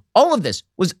Steele? All of this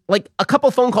was a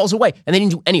couple phone calls away, and they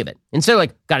didn't do any of it.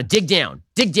 Instead, got to dig down.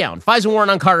 FISA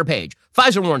warrant on Carter Page.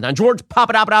 FISA warrant on George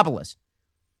Papadopoulos.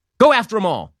 Go after them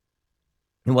all.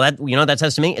 And that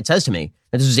says to me? It says to me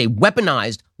that this is a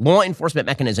weaponized law enforcement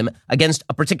mechanism against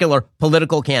a particular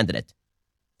political candidate.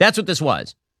 That's what this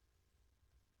was.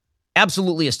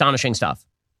 Absolutely astonishing stuff.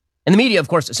 And the media, of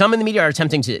course, some in the media are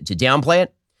attempting to downplay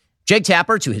it. Jake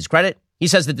Tapper, to his credit, he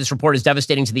says that this report is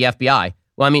devastating to the FBI.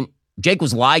 Well, I mean, Jake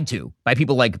was lied to by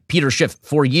people like Peter Schiff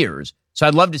for years. So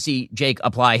I'd love to see Jake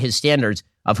apply his standards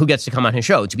of who gets to come on his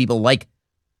show to people like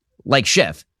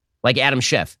Schiff, like Adam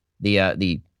Schiff,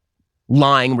 the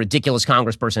lying, ridiculous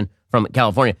congressperson from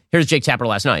California. Here's Jake Tapper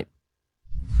last night.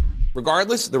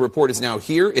 Regardless, the report is now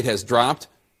here. It has dropped,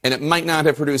 and it might not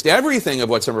have produced everything of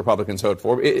what some Republicans hoped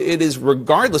for. It is,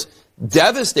 regardless,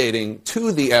 devastating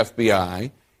to the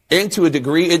FBI, and to a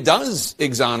degree, it does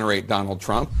exonerate Donald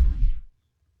Trump.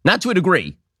 Not to a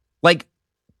degree.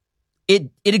 It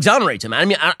exonerates him. I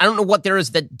mean, I don't know what there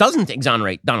is that doesn't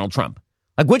exonerate Donald Trump.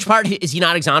 Which part is he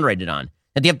not exonerated on?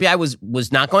 That the FBI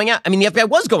was not going out? I mean, the FBI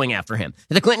was going after him.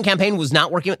 That the Clinton campaign was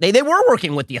not working. They were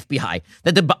working with the FBI.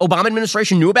 That the Obama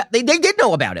administration knew about. They did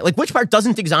know about it. Which part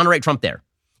doesn't exonerate Trump there?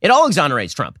 It all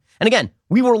exonerates Trump. And again,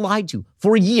 we were lied to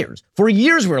for years. For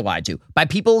years, we were lied to by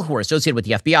people who are associated with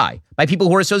the FBI, by people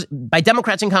who are by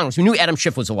Democrats in Congress who knew Adam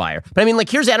Schiff was a liar. But I mean,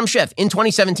 here's Adam Schiff in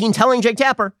 2017 telling Jake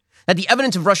Tapper that the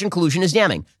evidence of Russian collusion is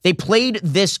damning. They played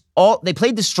this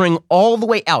string all the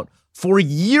way out for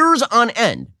years on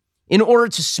end in order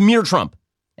to smear Trump,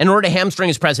 in order to hamstring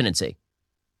his presidency.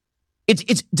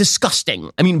 It's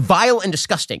disgusting. I mean, vile and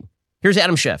disgusting. Here's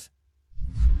Adam Schiff.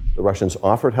 The Russians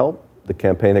offered help. The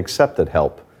campaign accepted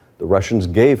help. The Russians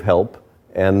gave help,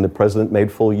 and the president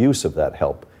made full use of that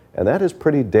help. And that is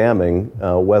pretty damning,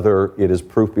 whether it is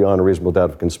proof beyond a reasonable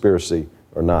doubt of conspiracy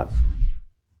or not.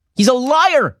 He's a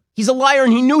liar. He's a liar,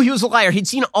 and he knew he was a liar. He'd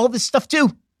seen all this stuff,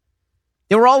 too.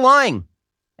 They were all lying.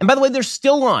 And by the way, they're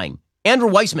still lying. Andrew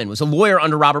Weissman was a lawyer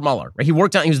under Robert Mueller. Right? He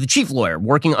was the chief lawyer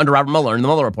working under Robert Mueller in the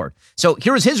Mueller report. So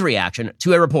here was his reaction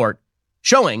to a report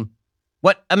showing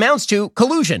what amounts to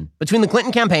collusion between the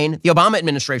Clinton campaign, the Obama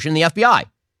administration, and the FBI.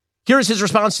 Here is his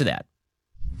response to that.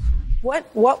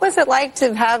 What was it like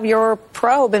to have your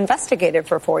probe investigated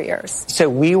for 4 years? So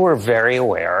we were very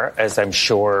aware, as I'm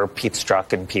sure Pete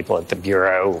Strzok and people at the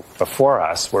Bureau before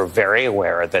us were very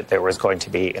aware, that there was going to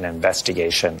be an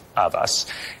investigation of us.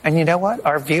 And you know what?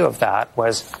 Our view of that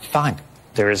was fine.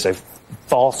 There is a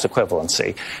false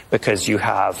equivalency because you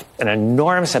have an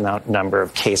enormous number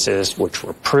of cases which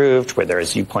were proved, where there,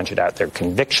 as you pointed out, there are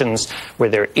convictions, where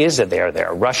there is a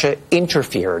there. Russia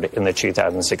interfered in the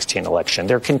 2016 election.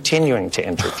 They're continuing to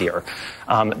interfere.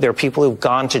 There are people who've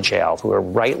gone to jail who are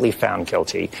rightly found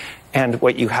guilty. And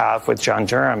what you have with John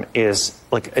Durham is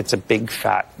it's a big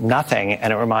fat nothing.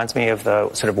 And it reminds me of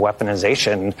the sort of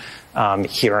weaponization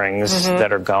hearings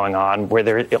that are going on, where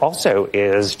there also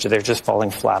is, they're just falling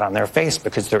flat on their face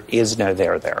because there is no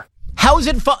there. How is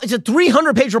it? It's a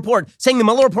 300-page report saying the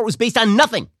Mueller report was based on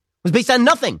nothing.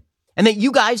 And that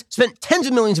you guys spent tens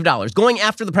of millions of dollars going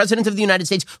after the president of the United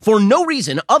States for no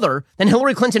reason other than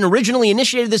Hillary Clinton originally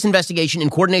initiated this investigation in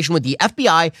coordination with the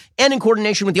FBI and in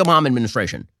coordination with the Obama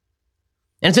administration.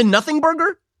 And it's a nothing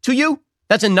burger? to you?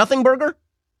 That's a nothing burger?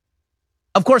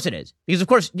 Of course it is. Because, of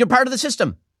course, you're part of the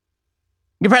system.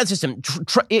 You're part of the system.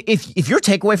 If your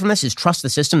takeaway from this is trust the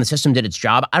system did its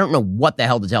job, I don't know what the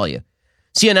hell to tell you.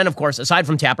 CNN, of course, aside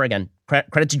from Tapper, again,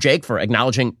 credit to Jake for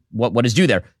acknowledging what is due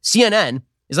there. CNN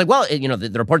is like, well,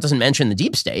 the report doesn't mention the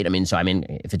deep state.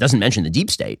 If it doesn't mention the deep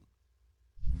state.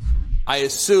 I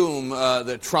assume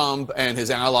that Trump and his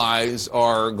allies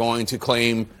are going to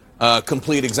claim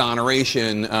complete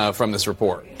exoneration from this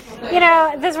report.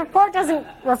 This report doesn't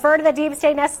refer to the deep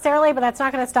state necessarily, but that's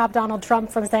not going to stop Donald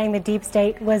Trump from saying the deep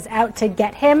state was out to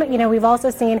get him. We've also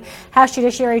seen House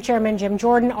Judiciary Chairman Jim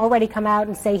Jordan already come out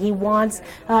and say he wants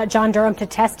John Durham to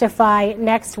testify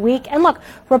next week. And look,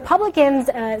 Republicans,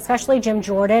 especially Jim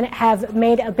Jordan, have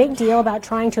made a big deal about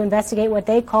trying to investigate what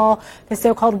they call the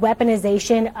so-called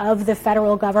weaponization of the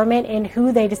federal government and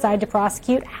who they decide to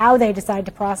prosecute, how they decide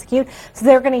to prosecute. So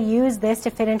they're going to use this to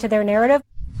fit into their narrative.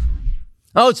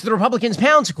 Oh, it's the Republicans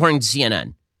pounce, according to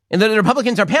CNN. And the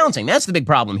Republicans are pouncing. That's the big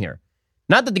problem here.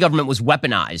 Not that the government was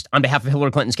weaponized on behalf of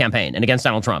Hillary Clinton's campaign and against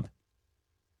Donald Trump.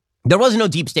 There was no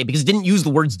deep state because it didn't use the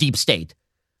words deep state.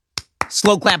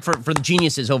 Slow clap for the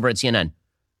geniuses over at CNN.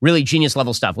 Really genius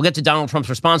level stuff. We'll get to Donald Trump's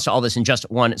response to all this in just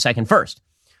 1 second. First,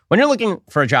 when you're looking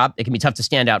for a job, it can be tough to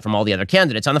stand out from all the other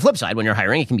candidates. On the flip side, when you're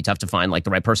hiring, it can be tough to find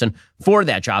the right person for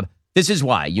that job. This is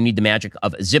why you need the magic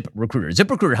of ZipRecruiter.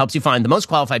 ZipRecruiter helps you find the most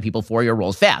qualified people for your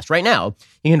roles fast. Right now,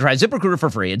 you can try ZipRecruiter for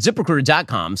free at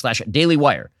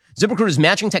ZipRecruiter.com/dailywire. ZipRecruiter's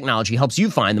matching technology helps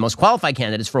you find the most qualified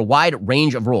candidates for a wide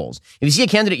range of roles. If you see a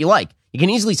candidate you like, you can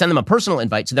easily send them a personal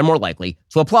invite so they're more likely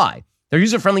to apply. Their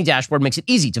user-friendly dashboard makes it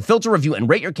easy to filter, review, and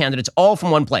rate your candidates all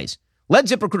from one place. Let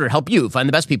ZipRecruiter help you find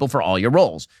the best people for all your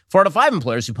roles. 4 out of 5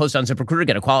 employers who post on ZipRecruiter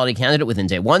get a quality candidate within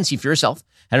day one. See for yourself.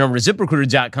 Head over to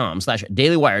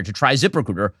ZipRecruiter.com/dailywire to try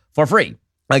ZipRecruiter for free.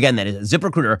 Again, that is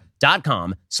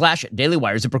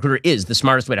ZipRecruiter.com/dailywire. ZipRecruiter is the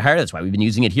smartest way to hire. That's why we've been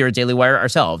using it here at Daily Wire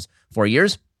ourselves for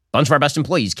years. A bunch of our best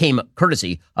employees came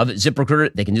courtesy of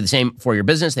ZipRecruiter. They can do the same for your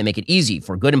business. They make it easy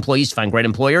for good employees to find great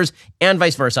employers and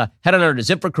vice versa. Head on over to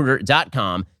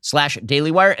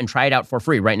ZipRecruiter.com/dailywire and try it out for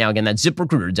free right now. Again, that's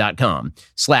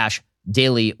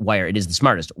ZipRecruiter.com/dailywire. It is the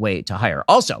smartest way to hire.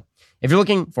 Also, if you're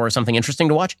looking for something interesting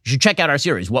to watch, you should check out our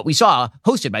series, What We Saw,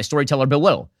 hosted by storyteller Bill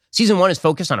Whittle. Season 1 is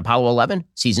focused on Apollo 11.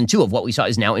 Season 2 of What We Saw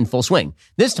is now in full swing.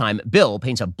 This time, Bill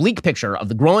paints a bleak picture of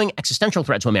the growing existential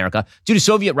threat to America due to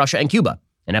Soviet Russia and Cuba.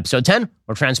 In episode 10,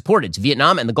 we're transported to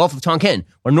Vietnam and the Gulf of Tonkin,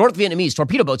 where North Vietnamese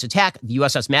torpedo boats attack the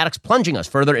USS Maddox, plunging us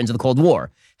further into the Cold War.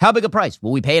 How big a price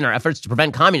will we pay in our efforts to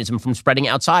prevent communism from spreading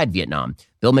outside Vietnam?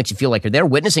 Bill makes you feel like you're there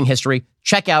witnessing history.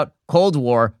 Check out Cold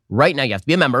War right now. You have to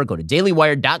be a member. Go to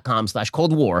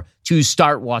dailywire.com/Cold War to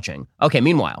start watching. Okay,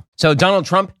 meanwhile, so Donald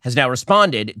Trump has now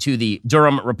responded to the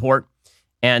Durham report,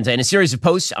 and in a series of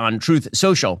posts on Truth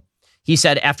Social, he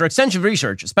said, after extensive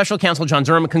research, Special Counsel John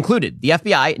Durham concluded the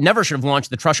FBI never should have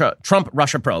launched the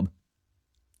Trump-Russia probe.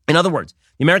 In other words,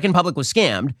 the American public was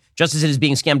scammed, just as it is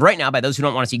being scammed right now by those who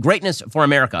don't want to see greatness for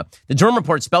America. The Durham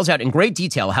report spells out in great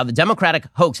detail how the Democratic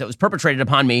hoax that was perpetrated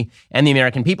upon me and the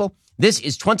American people, this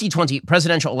is 2020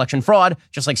 presidential election fraud,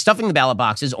 just like stuffing the ballot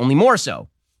boxes, only more so.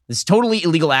 This totally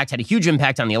illegal act had a huge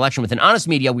impact on the election. With an honest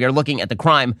media, we are looking at the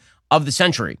crime of the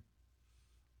century.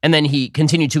 And then he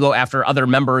continued to go after other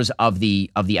members of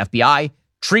the FBI.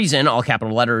 Treason, all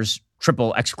capital letters,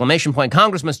 triple exclamation point.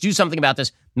 Congress must do something about this.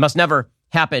 It must never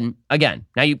happen again.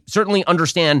 Now, you certainly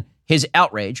understand his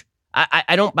outrage.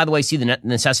 I don't, by the way, see the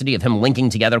necessity of him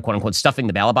linking together, quote unquote, stuffing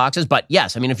the ballot boxes. But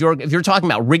yes, I mean, if you're talking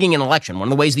about rigging an election, one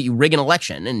of the ways that you rig an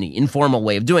election, and the informal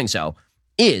way of doing so,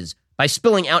 is by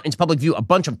spilling out into public view a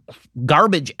bunch of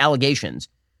garbage allegations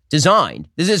designed.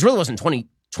 This really wasn't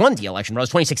 2020 election fraud. It was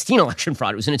 2016 election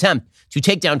fraud. It was an attempt to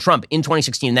take down Trump in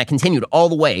 2016, and that continued all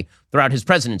the way throughout his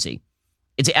presidency.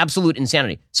 It's absolute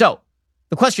insanity. So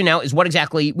the question now is what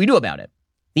exactly we do about it.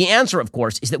 The answer, of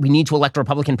course, is that we need to elect a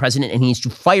Republican president, and he needs to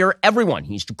fire everyone.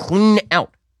 He needs to clean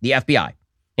out the FBI.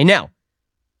 And now,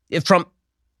 if Trump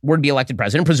were to be elected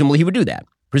president, presumably he would do that.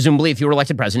 Presumably, if he were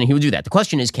elected president, he would do that. The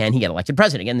question is, can he get elected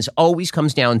president? Again, this always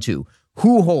comes down to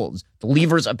who holds the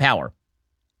levers of power.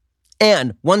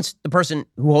 And once the person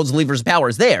who holds the levers of power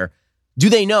is there, do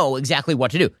they know exactly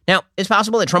what to do? Now, it's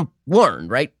possible that Trump learned,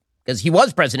 right? Because he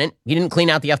was president. He didn't clean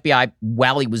out the FBI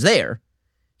while he was there.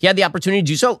 He had the opportunity to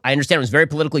do so. I understand it was very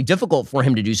politically difficult for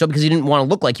him to do so because he didn't want to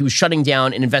look like he was shutting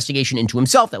down an investigation into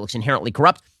himself that looks inherently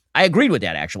corrupt. I agreed with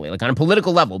that, actually. Like, on a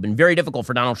political level, it's been very difficult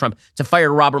for Donald Trump to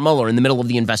fire Robert Mueller in the middle of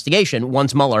the investigation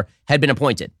once Mueller had been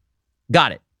appointed.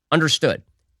 Got it. Understood.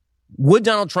 Would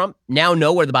Donald Trump now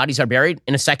know where the bodies are buried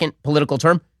in a second political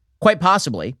term? Quite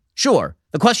possibly. Sure.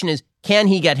 The question is, can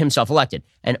he get himself elected?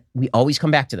 And we always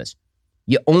come back to this.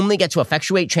 you only get to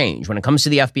effectuate change when it comes to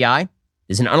the FBI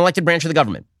is an unelected branch of the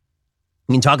government.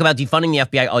 You can talk about defunding the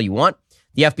FBI all you want.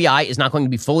 The FBI is not going to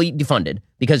be fully defunded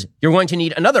because you're going to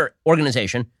need another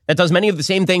organization that does many of the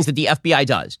same things that the FBI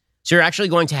does. So you're actually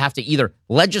going to have to either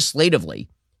legislatively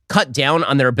cut down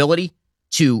on their ability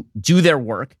to do their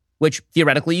work, which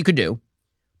theoretically you could do,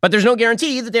 but there's no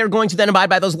guarantee that they're going to then abide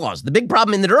by those laws. The big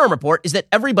problem in the Durham report is that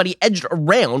everybody edged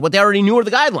around what they already knew are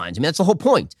the guidelines. I mean, that's the whole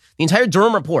point. The entire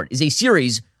Durham report is a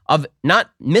series of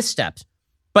not missteps,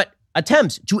 but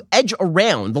attempts to edge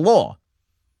around the law,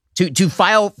 to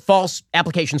file false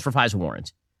applications for FISA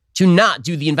warrants, to not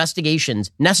do the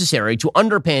investigations necessary to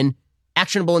underpin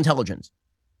actionable intelligence.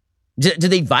 Do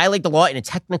they violate the law in a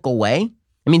technical way?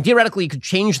 I mean, theoretically, you could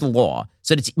change the law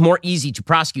so that it's more easy to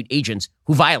prosecute agents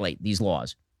who violate these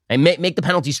laws and make the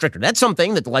penalty stricter. That's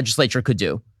something that the legislature could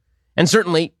do. And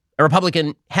certainly a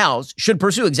Republican House should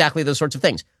pursue exactly those sorts of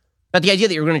things. But the idea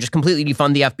that you're going to just completely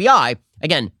defund the FBI,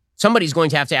 again, somebody's going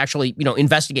to have to actually,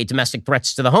 investigate domestic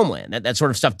threats to the homeland. That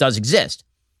sort of stuff does exist.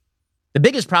 The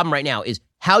biggest problem right now is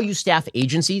how you staff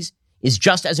agencies is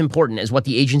just as important as what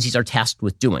the agencies are tasked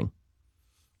with doing.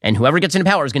 And whoever gets into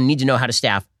power is going to need to know how to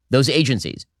staff those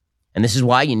agencies. And this is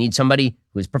why you need somebody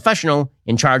who is professional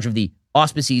in charge of the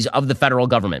auspices of the federal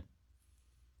government.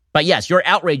 But yes, your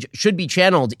outrage should be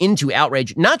channeled into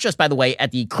outrage, not just, by the way,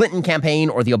 at the Clinton campaign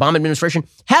or the Obama administration.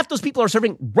 Half those people are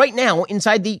serving right now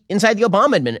inside the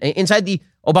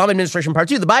Obama administration part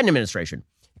two, the Biden administration.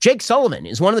 Jake Sullivan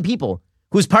is one of the people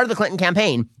who's part of the Clinton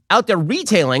campaign out there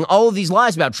retailing all of these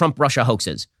lies about Trump-Russia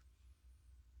hoaxes.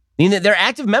 I mean, they're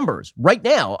active members right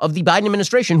now of the Biden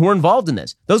administration who are involved in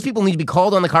this. Those people need to be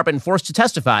called on the carpet and forced to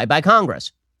testify by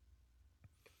Congress.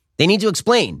 They need to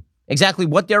explain exactly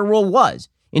what their role was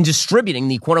in distributing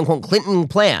the quote-unquote Clinton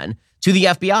plan to the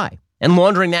FBI and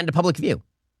laundering that into public view.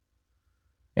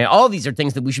 And all of these are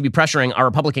things that we should be pressuring our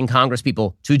Republican Congress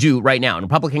people to do right now. And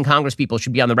Republican Congress people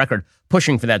should be on the record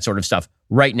pushing for that sort of stuff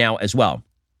right now as well.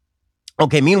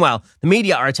 Okay, meanwhile, the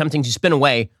media are attempting to spin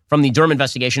away from the Durham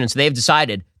investigation, and so they've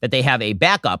decided that they have a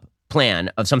backup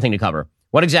plan of something to cover.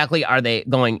 What exactly are they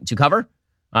going to cover?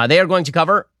 They are going to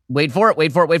cover, wait for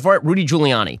it, Rudy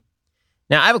Giuliani.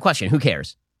 Now, I have a question. Who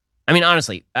cares? I mean,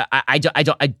 honestly,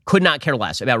 I could not care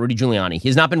less about Rudy Giuliani. He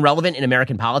has not been relevant in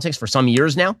American politics for some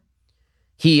years now.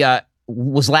 He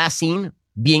was last seen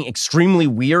being extremely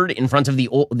weird in front of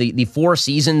the Four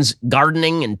Seasons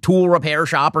gardening and tool repair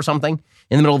shop or something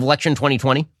in the middle of election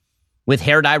 2020 with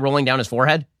hair dye rolling down his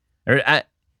forehead. There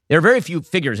are very few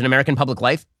figures in American public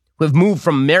life who have moved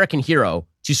from American hero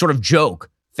to sort of joke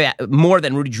more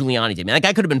than Rudy Giuliani did. I mean, that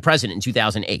guy could have been president in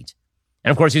 2008.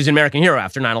 And of course, he was an American hero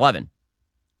after 9/11.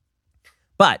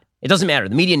 But it doesn't matter.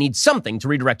 The media needs something to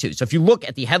redirect to. So if you look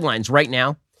at the headlines right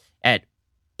now at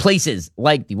places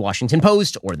like the Washington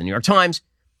Post or the New York Times,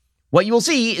 what you will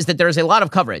see is that there is a lot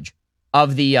of coverage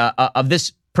of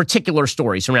this particular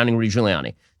story surrounding Rudy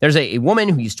Giuliani. There's a woman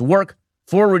who used to work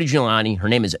for Rudy Giuliani. Her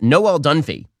name is Noelle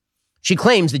Dunphy. She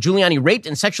claims that Giuliani raped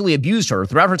and sexually abused her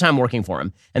throughout her time working for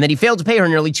him and that he failed to pay her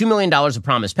nearly $2 million of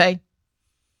promised pay.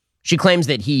 She claims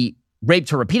that he raped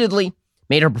her repeatedly,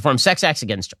 made her perform sex acts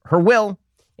against her will.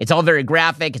 It's all very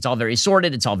graphic. It's all very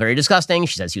sordid. It's all very disgusting.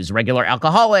 She says he was a regular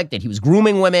alcoholic, that he was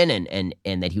grooming women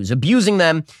and that he was abusing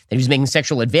them, that he was making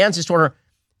sexual advances toward her.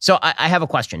 So I have a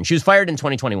question. She was fired in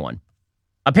 2021.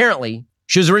 Apparently,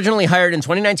 she was originally hired in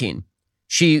 2019.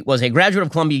 She was a graduate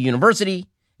of Columbia University,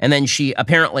 and then she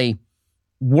apparently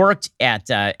worked at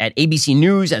ABC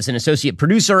News as an associate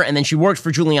producer, and then she worked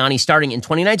for Giuliani starting in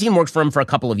 2019, worked for him for a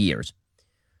couple of years.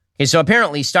 Okay, so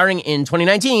apparently, starting in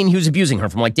 2019, he was abusing her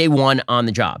from day one on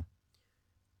the job.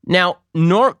 Now,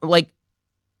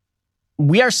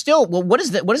 we are still, what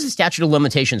is the statute of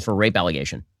limitations for rape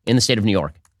allegation in the state of New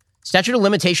York? Statute of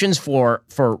limitations for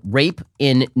rape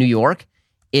in New York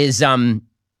is,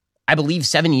 I believe,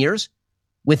 7 years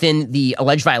within the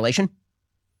alleged violation.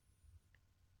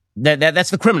 That's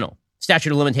the criminal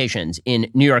statute of limitations in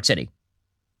New York City.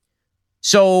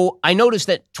 So I noticed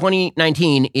that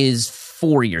 2019 is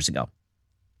 4 years ago.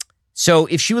 So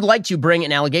if she would like to bring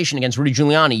an allegation against Rudy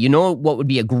Giuliani, what would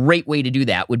be a great way to do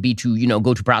that would be to,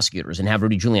 go to prosecutors and have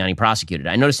Rudy Giuliani prosecuted.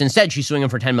 I noticed instead she's suing him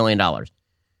for $10 million.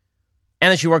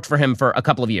 And that she worked for him for a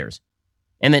couple of years.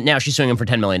 And that now she's suing him for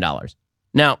 $10 million.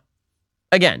 Now,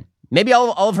 again, maybe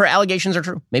all of her allegations are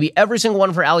true. Maybe every single one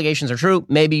of her allegations are true.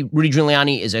 Maybe Rudy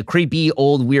Giuliani is a creepy,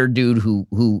 old, weird dude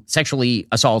who sexually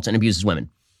assaults and abuses women.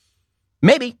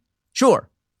 Maybe. Sure.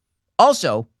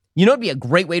 Also, it'd be a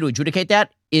great way to adjudicate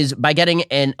that is by getting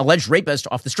an alleged rapist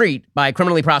off the street by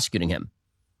criminally prosecuting him.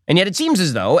 And yet it seems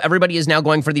as though everybody is now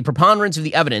going for the preponderance of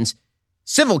the evidence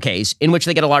civil case in which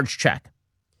they get a large check.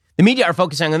 The media are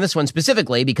focusing on this one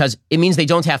specifically because it means they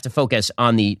don't have to focus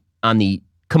on the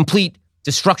complete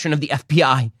destruction of the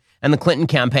FBI and the Clinton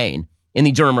campaign in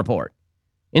the Durham report.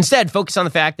 Instead, focus on the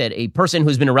fact that a person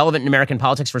who's been irrelevant in American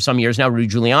politics for some years now, Rudy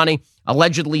Giuliani,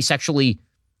 allegedly sexually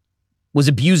was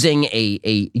abusing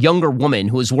a younger woman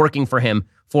who was working for him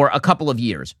for a couple of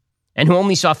years and who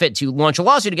only saw fit to launch a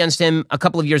lawsuit against him a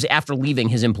couple of years after leaving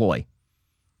his employ.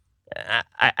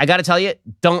 I got to tell you,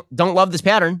 don't love this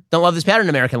pattern. Don't love this pattern in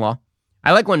American law.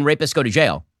 I like when rapists go to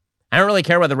jail. I don't really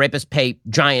care whether rapists pay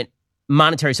giant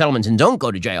monetary settlements and don't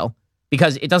go to jail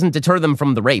because it doesn't deter them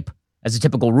from the rape as a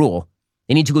typical rule.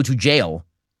 They need to go to jail.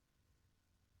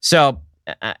 So,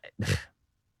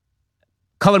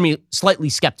 color me slightly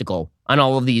skeptical on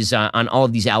all of these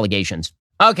allegations.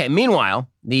 Okay, meanwhile,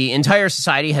 the entire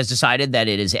society has decided that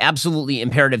it is absolutely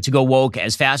imperative to go woke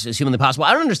as fast as humanly possible.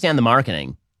 I don't understand the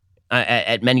marketing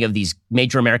at many of these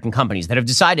major American companies that have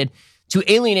decided to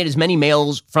alienate as many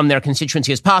males from their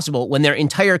constituency as possible when their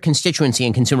entire constituency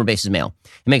and consumer base is male.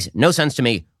 It makes no sense to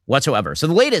me whatsoever. So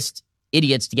the latest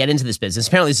idiots to get into this business,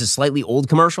 apparently this is a slightly old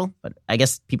commercial, but I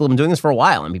guess people have been doing this for a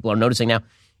while and people are noticing now,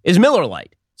 is Miller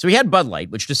Lite. So we had Bud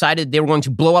Light, which decided they were going to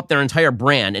blow up their entire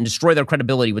brand and destroy their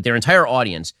credibility with their entire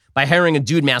audience by hiring a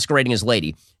dude masquerading as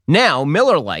lady. Now,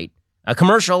 Miller Lite, a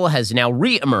commercial has now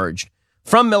re-emerged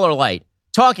from Miller Lite,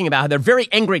 talking about how they're very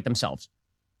angry at themselves.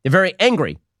 They're very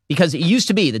angry because it used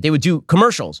to be that they would do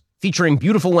commercials featuring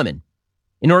beautiful women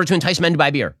in order to entice men to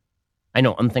buy beer. I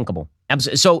know, unthinkable.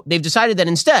 So they've decided that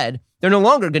instead, they're no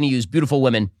longer going to use beautiful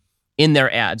women in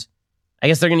their ads. I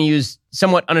guess they're going to use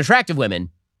somewhat unattractive women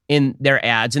in their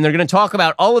ads, and they're going to talk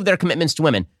about all of their commitments to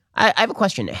women. I have a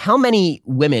question. How many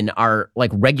women are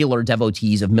like regular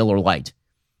devotees of Miller Lite,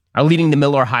 are leading the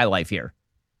Miller High Life here?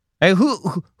 Like,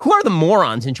 who are the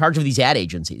morons in charge of these ad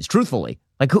agencies? Truthfully,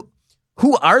 like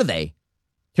who are they?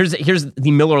 Here's the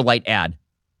Miller Lite ad.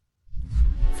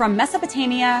 From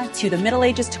Mesopotamia to the Middle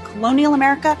Ages to colonial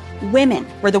America, women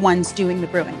were the ones doing the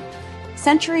brewing.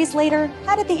 Centuries later,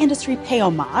 how did the industry pay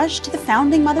homage to the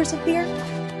founding mothers of beer?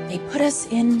 They put us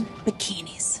in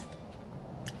bikinis.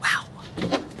 Wow.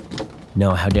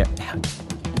 No, how dare.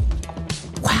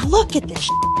 Wow, look at this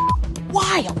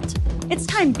wild. It's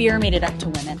time beer made it up to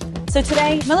women. So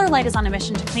today, Miller Lite is on a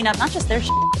mission to clean up not just their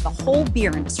but the whole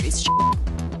beer industry's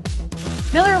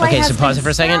Miller Lite Okay, so pause it for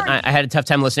a second. I had a tough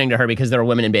time listening to her because there were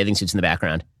women in bathing suits in the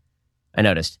background. I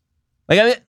noticed. Like, I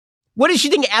mean, what does she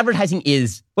think advertising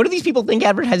is? What do these people think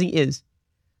advertising is?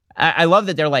 I love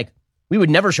that they're like, we would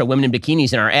never show women in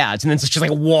bikinis in our ads. And then it's just like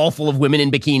a wall full of women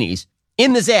in bikinis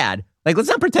in this ad. Like, let's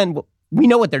not pretend we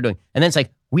know what they're doing. And then it's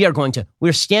like,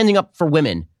 we're standing up for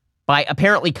women by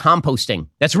apparently composting.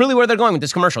 That's really where they're going with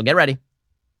this commercial. Get ready.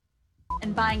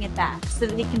 And buying it back so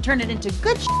that they can turn it into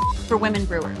good for women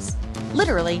brewers.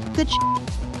 Literally, good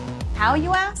How,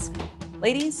 you ask?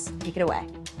 Ladies, take it away.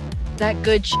 That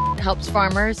good helps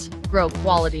farmers grow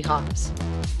quality hops,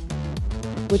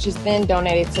 which is then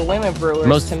donated to women brewers.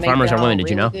 Most to make farmers are women, did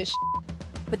you know?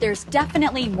 But there's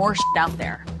definitely more out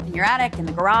there. In your attic, in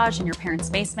the garage, in your parents'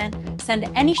 basement. Send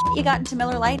any you got into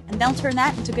Miller Lite, and they'll turn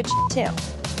that into good too.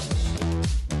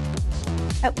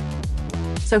 Oh.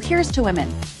 So here's to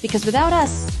women, because without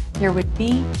us, there would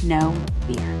be no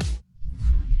beer.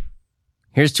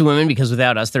 Here's to women, because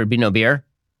without us, there would be no beer.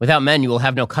 Without men, you will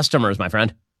have no customers, my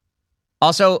friend.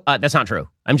 Also, that's not true.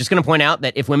 I'm just going to point out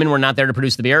that if women were not there to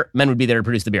produce the beer, men would be there to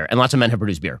produce the beer. And lots of men have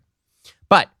produced beer.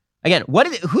 But again,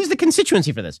 who's the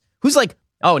constituency for this? Who's like,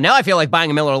 oh, now I feel like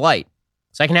buying a Miller Lite.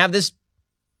 So I can have this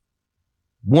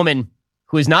woman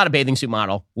who is not a bathing suit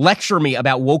model lecture me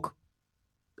about woke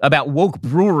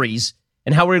breweries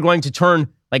and how we're going to turn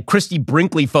like Christy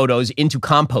Brinkley photos into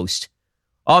compost.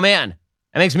 Oh man,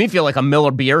 that makes me feel like a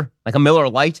Miller beer, like a Miller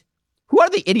Lite. Who are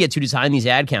the idiots who design these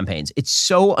ad campaigns? It's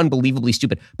so unbelievably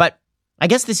stupid. But I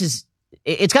guess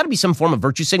it's got to be some form of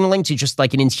virtue signaling to just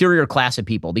like an interior class of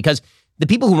people, because the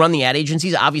people who run the ad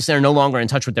agencies obviously are no longer in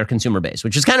touch with their consumer base,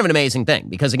 which is kind of an amazing thing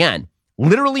because, again,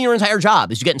 literally your entire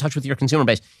job is to get in touch with your consumer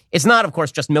base. It's not, of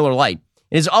course, just Miller Lite.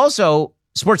 It is also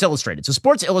Sports Illustrated. So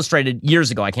Sports Illustrated,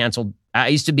 years ago, I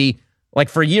used to be, like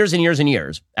for years and years and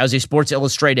years, I was a Sports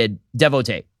Illustrated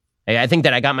devotee. I think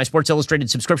that I got my Sports Illustrated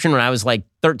subscription when I was like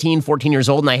 13, 14 years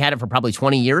old, and I had it for probably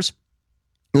 20 years.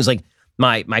 It was like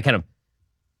my kind of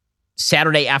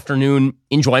Saturday afternoon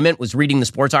enjoyment was reading the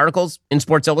sports articles in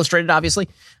Sports Illustrated, obviously.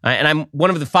 And I'm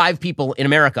one of the 5 people in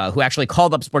America who actually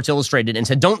called up Sports Illustrated and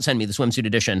said, don't send me the swimsuit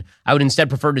edition. I would instead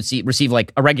prefer to receive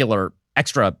like a regular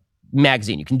extra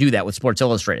magazine. You can do that with Sports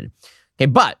Illustrated. Okay,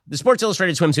 but the Sports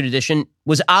Illustrated swimsuit edition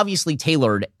was obviously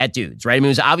tailored at dudes, right? I mean, it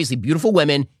was obviously beautiful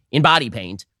women in body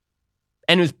paint.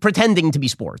 And it was pretending to be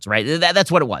sports, right?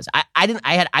 That's what it was. I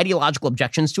had ideological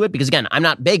objections to it because, again, I'm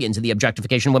not big into the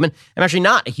objectification of women. I'm actually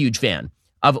not a huge fan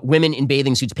of women in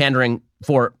bathing suits pandering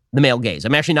for the male gaze.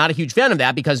 I'm actually not a huge fan of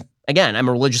that because, again, I'm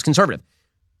a religious conservative.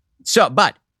 So,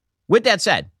 but with that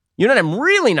said, you know what I'm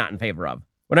really not in favor of?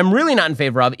 What I'm really not in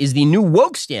favor of is the new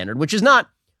woke standard, which is not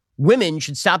we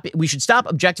should stop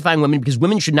objectifying women because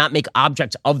women should not make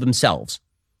objects of themselves.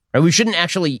 Right? We shouldn't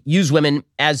actually use women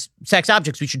as sex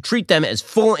objects. We should treat them as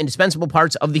full, indispensable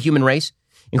parts of the human race,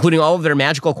 including all of their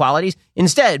magical qualities.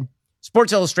 Instead,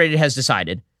 Sports Illustrated has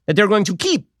decided that they're going to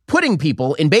keep putting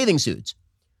people in bathing suits.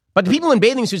 But the people in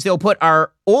bathing suits they'll put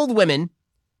are old women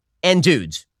and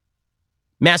dudes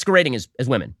masquerading as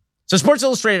women. So Sports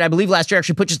Illustrated, I believe last year,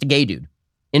 actually put just a gay dude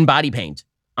in body paint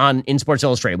in Sports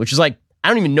Illustrated, which is like, I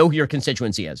don't even know who your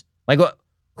constituency is. Like,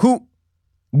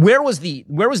 where was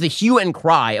the hue and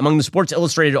cry among the Sports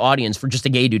Illustrated audience for just a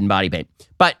gay dude in body paint?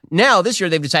 But now, this year,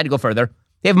 they've decided to go further.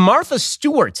 They have Martha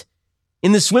Stewart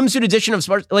in the swimsuit edition of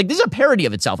Sports. Like, this is a parody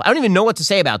of itself. I don't even know what to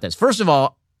say about this. First of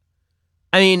all,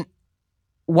 I mean,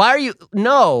 why are you?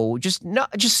 No, just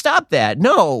stop that.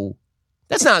 No,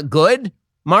 that's not good,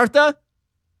 Martha.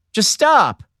 Just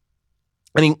stop.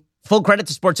 I mean, full credit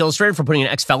to Sports Illustrated for putting an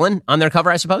ex-felon on their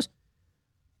cover, I suppose.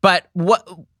 But what?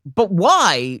 But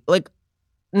why? Like,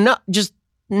 no, just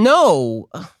no.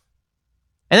 And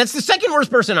that's the second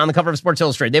worst person on the cover of Sports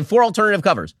Illustrated. They have 4 alternative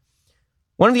covers.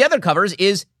 One of the other covers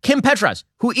is Kim Petras,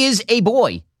 who is a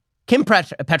boy. Kim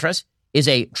Petras is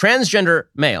a transgender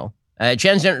male,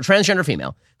 transgender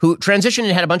female, who transitioned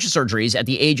and had a bunch of surgeries at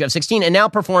the age of 16 and now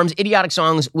performs idiotic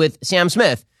songs with Sam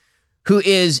Smith, who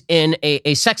is in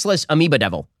a sexless amoeba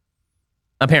devil,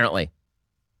 apparently.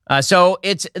 So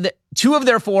it's 2 of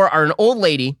their 4 are an old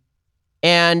lady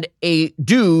and a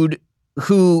dude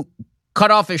who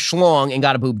cut off his schlong and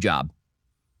got a boob job.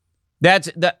 That's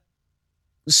the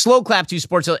slow clap to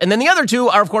Sports. And then the other 2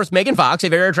 are, of course, Megan Fox, a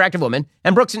very attractive woman,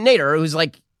 and Brooks Nader, who's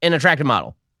like an attractive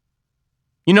model.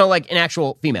 You know, like an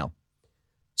actual female.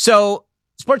 So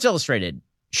Sports Illustrated,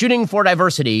 shooting for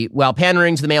diversity while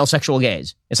pandering to the male sexual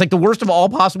gaze. It's like the worst of all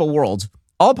possible worlds.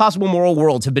 All possible moral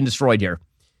worlds have been destroyed here.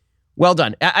 Well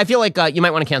done. I feel like you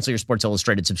might want to cancel your Sports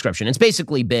Illustrated subscription. It's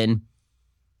basically been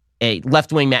a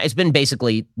left-wing it's been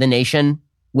basically The Nation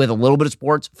with a little bit of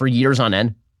sports for years on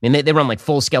end. I mean, they run like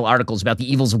full-scale articles about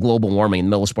the evils of global warming in the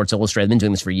middle of Sports Illustrated. They've been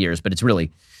doing this for years, but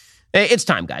it's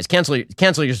time, guys. Cancel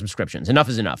your subscriptions. Enough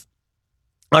is enough.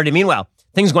 All right, meanwhile,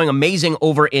 things going amazing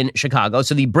over in Chicago.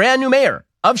 So the brand new mayor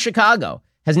of Chicago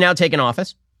has now taken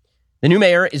office. The new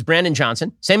mayor is Brandon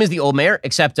Johnson, same as the old mayor,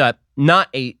 except not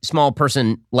a small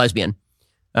person lesbian.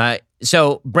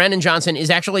 So Brandon Johnson is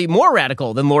actually more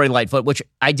radical than Lori Lightfoot, which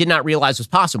I did not realize was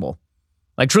possible.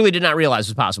 Like, truly did not realize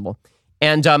was possible.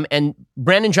 And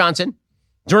Brandon Johnson,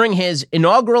 during his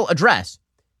inaugural address,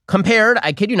 compared,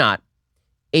 I kid you not,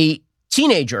 a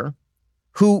teenager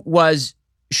who was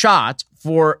shot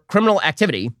for criminal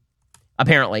activity,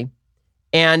 apparently,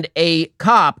 and a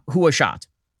cop who was shot.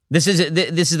 This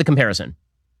is the comparison.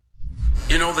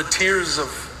 You know, the tears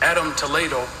of Adam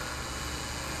Toledo's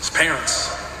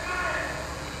parents.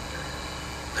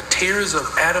 The tears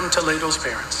of Adam Toledo's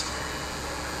parents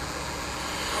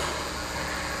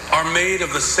are made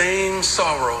of the same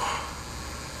sorrow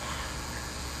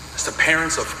as the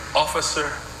parents of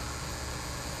Officer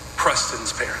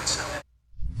Preston's parents.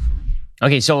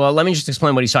 Okay, so let me just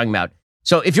explain what he's talking about.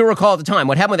 So if you recall at the time,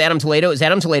 what happened with Adam Toledo is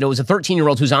Adam Toledo was a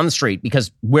 13-year-old who's on the street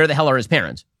because where the hell are his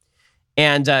parents?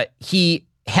 And he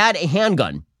had a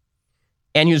handgun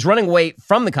and he was running away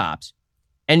from the cops.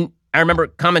 And I remember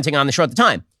commenting on the show at the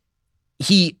time.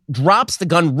 He drops the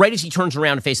gun right as he turns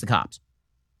around to face the cops.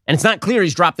 And it's not clear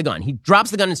he's dropped the gun. He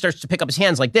drops the gun and starts to pick up his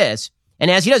hands like this.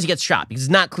 And as he does, he gets shot because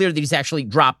it's not clear that he's actually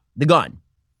dropped the gun.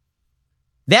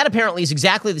 That apparently is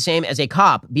exactly the same as a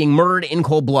cop being murdered in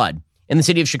cold blood in the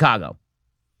city of Chicago.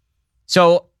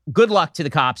 So good luck to the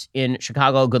cops in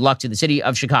Chicago. Good luck to the city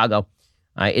of Chicago.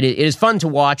 It is fun to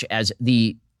watch as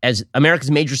America's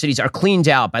major cities are cleaned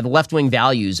out by the left-wing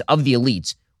values of the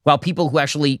elites, while people who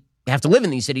actually have to live in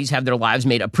these cities have their lives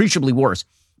made appreciably worse.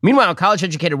 Meanwhile,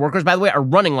 college-educated workers, by the way, are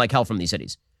running like hell from these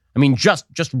cities. I mean, just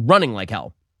running like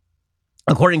hell.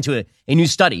 According to a new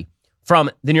study from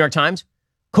the New York Times,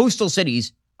 coastal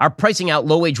cities are pricing out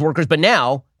low-wage workers, but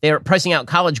now they are pricing out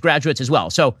college graduates as well.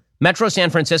 So Metro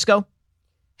San Francisco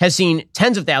has seen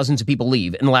tens of thousands of people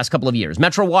leave in the last couple of years.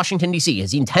 Metro Washington, D.C. has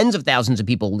seen tens of thousands of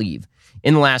people leave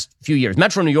in the last few years.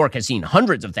 Metro New York has seen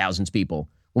hundreds of thousands of people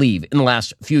leave in the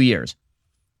last few years.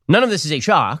 None of this is a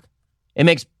shock. It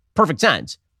makes perfect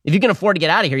sense. If you can afford to get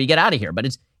out of here, you get out of here. But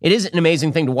it is an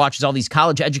amazing thing to watch as all these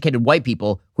college-educated white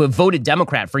people who have voted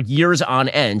Democrat for years on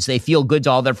end, so they feel good to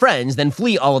all their friends, then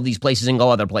flee all of these places and go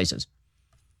other places.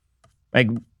 Like,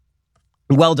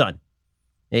 well done.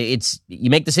 You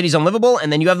make the cities unlivable,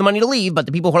 and then you have the money to leave, but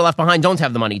the people who are left behind don't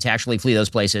have the money to actually flee those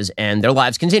places, and their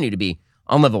lives continue to be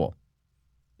unlivable.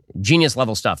 Genius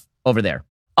level stuff over there.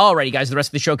 Alrighty, guys, the rest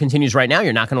of the show continues right now.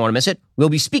 You're not going to want to miss it. We'll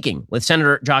be speaking with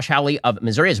Senator Josh Hawley of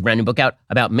Missouri. He has a brand new book out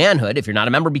about manhood. If you're not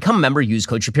a member, become a member. Use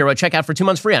code Shapiro at checkout for 2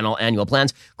 months free on all annual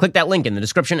plans. Click that link in the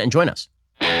description and join us.